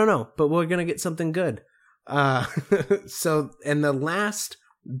I don't know, but we're going to get something good. So, and the last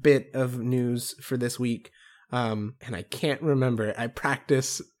bit of news for this week, and I can't remember, I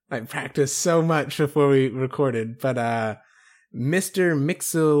practiced so much before we recorded, but Mr.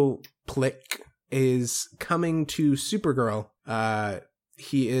 Mxyzptlk is coming to Supergirl.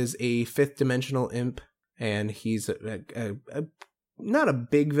 He is a fifth dimensional imp, and he's a not a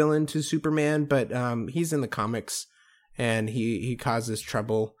big villain to Superman, but he's in the comics, and he causes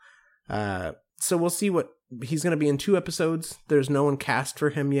trouble. So we'll see what he's going to be in 2 episodes. There's no one cast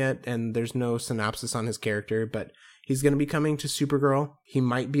for him yet, and there's no synopsis on his character, but he's going to be coming to Supergirl. He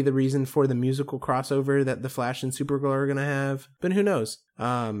might be the reason for the musical crossover that the Flash and Supergirl are going to have, but who knows?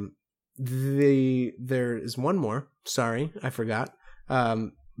 There is one more. Sorry, I forgot.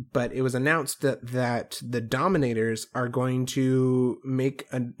 But it was announced that the Dominators are going to make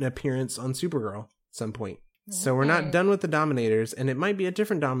an appearance on Supergirl at some point. So we're not done with the Dominators, and it might be a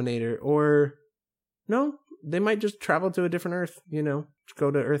different Dominator, or no, they might just travel to a different Earth,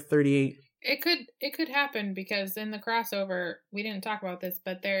 go to Earth 38. It could happen because in the crossover, we didn't talk about this,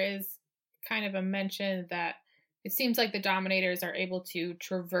 but there is kind of a mention that it seems like the Dominators are able to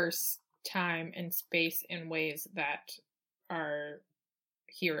traverse time and space in ways that our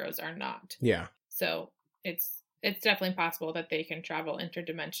heroes are not. Yeah. So it's definitely possible that they can travel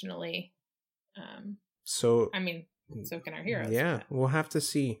interdimensionally. So can our heroes. Yeah, we'll have to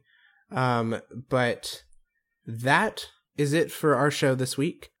see. But that is it for our show this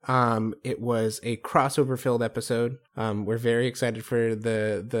week. It was a crossover filled episode. We're very excited for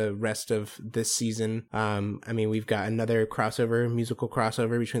the rest of this season. We've got another musical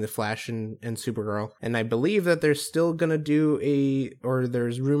crossover between the Flash and Supergirl, and I believe that they're still gonna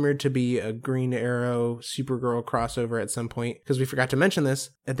there's rumored to be a Green Arrow Supergirl crossover at some point, because we forgot to mention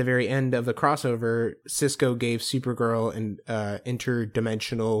this at the very end of the crossover. Cisco gave Supergirl an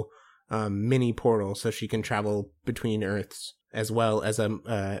interdimensional mini portal so she can travel between Earths, as well as a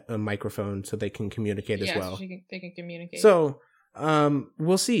microphone so they can communicate as well. So they can communicate. So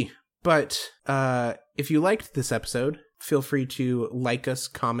we'll see. But if you liked this episode, feel free to like us,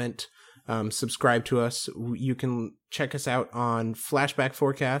 comment, subscribe to us. You can check us out on Flashback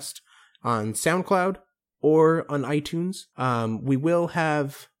Forecast on SoundCloud or on iTunes. We will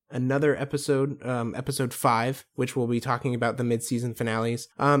have another episode, episode 5, which we'll be talking about the mid-season finales.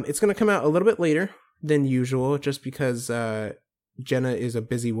 It's going to come out a little bit later than usual, just because Jenna is a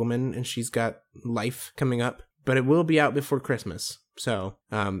busy woman and she's got life coming up, but it will be out before Christmas. So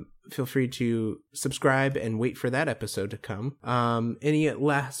feel free to subscribe and wait for that episode to come. Any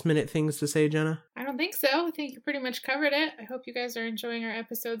last minute things to say, Jenna? I don't think so. I think you pretty much covered it. I hope you guys are enjoying our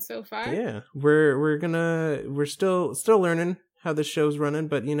episode so far. Yeah, we're still learning how the show's running,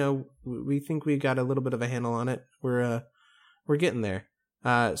 but we think we got a little bit of a handle on it. We're getting there.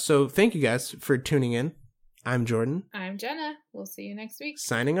 So thank you guys for tuning in. I'm Jordan. I'm Jenna. We'll see you next week.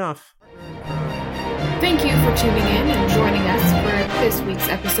 Signing off. Thank you for tuning in and joining us for this week's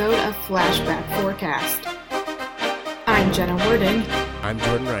episode of Flashback Forecast. I'm Jenna Jordan. I'm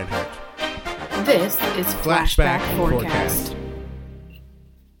Jordan Reinhardt. This is Flashback Forecast.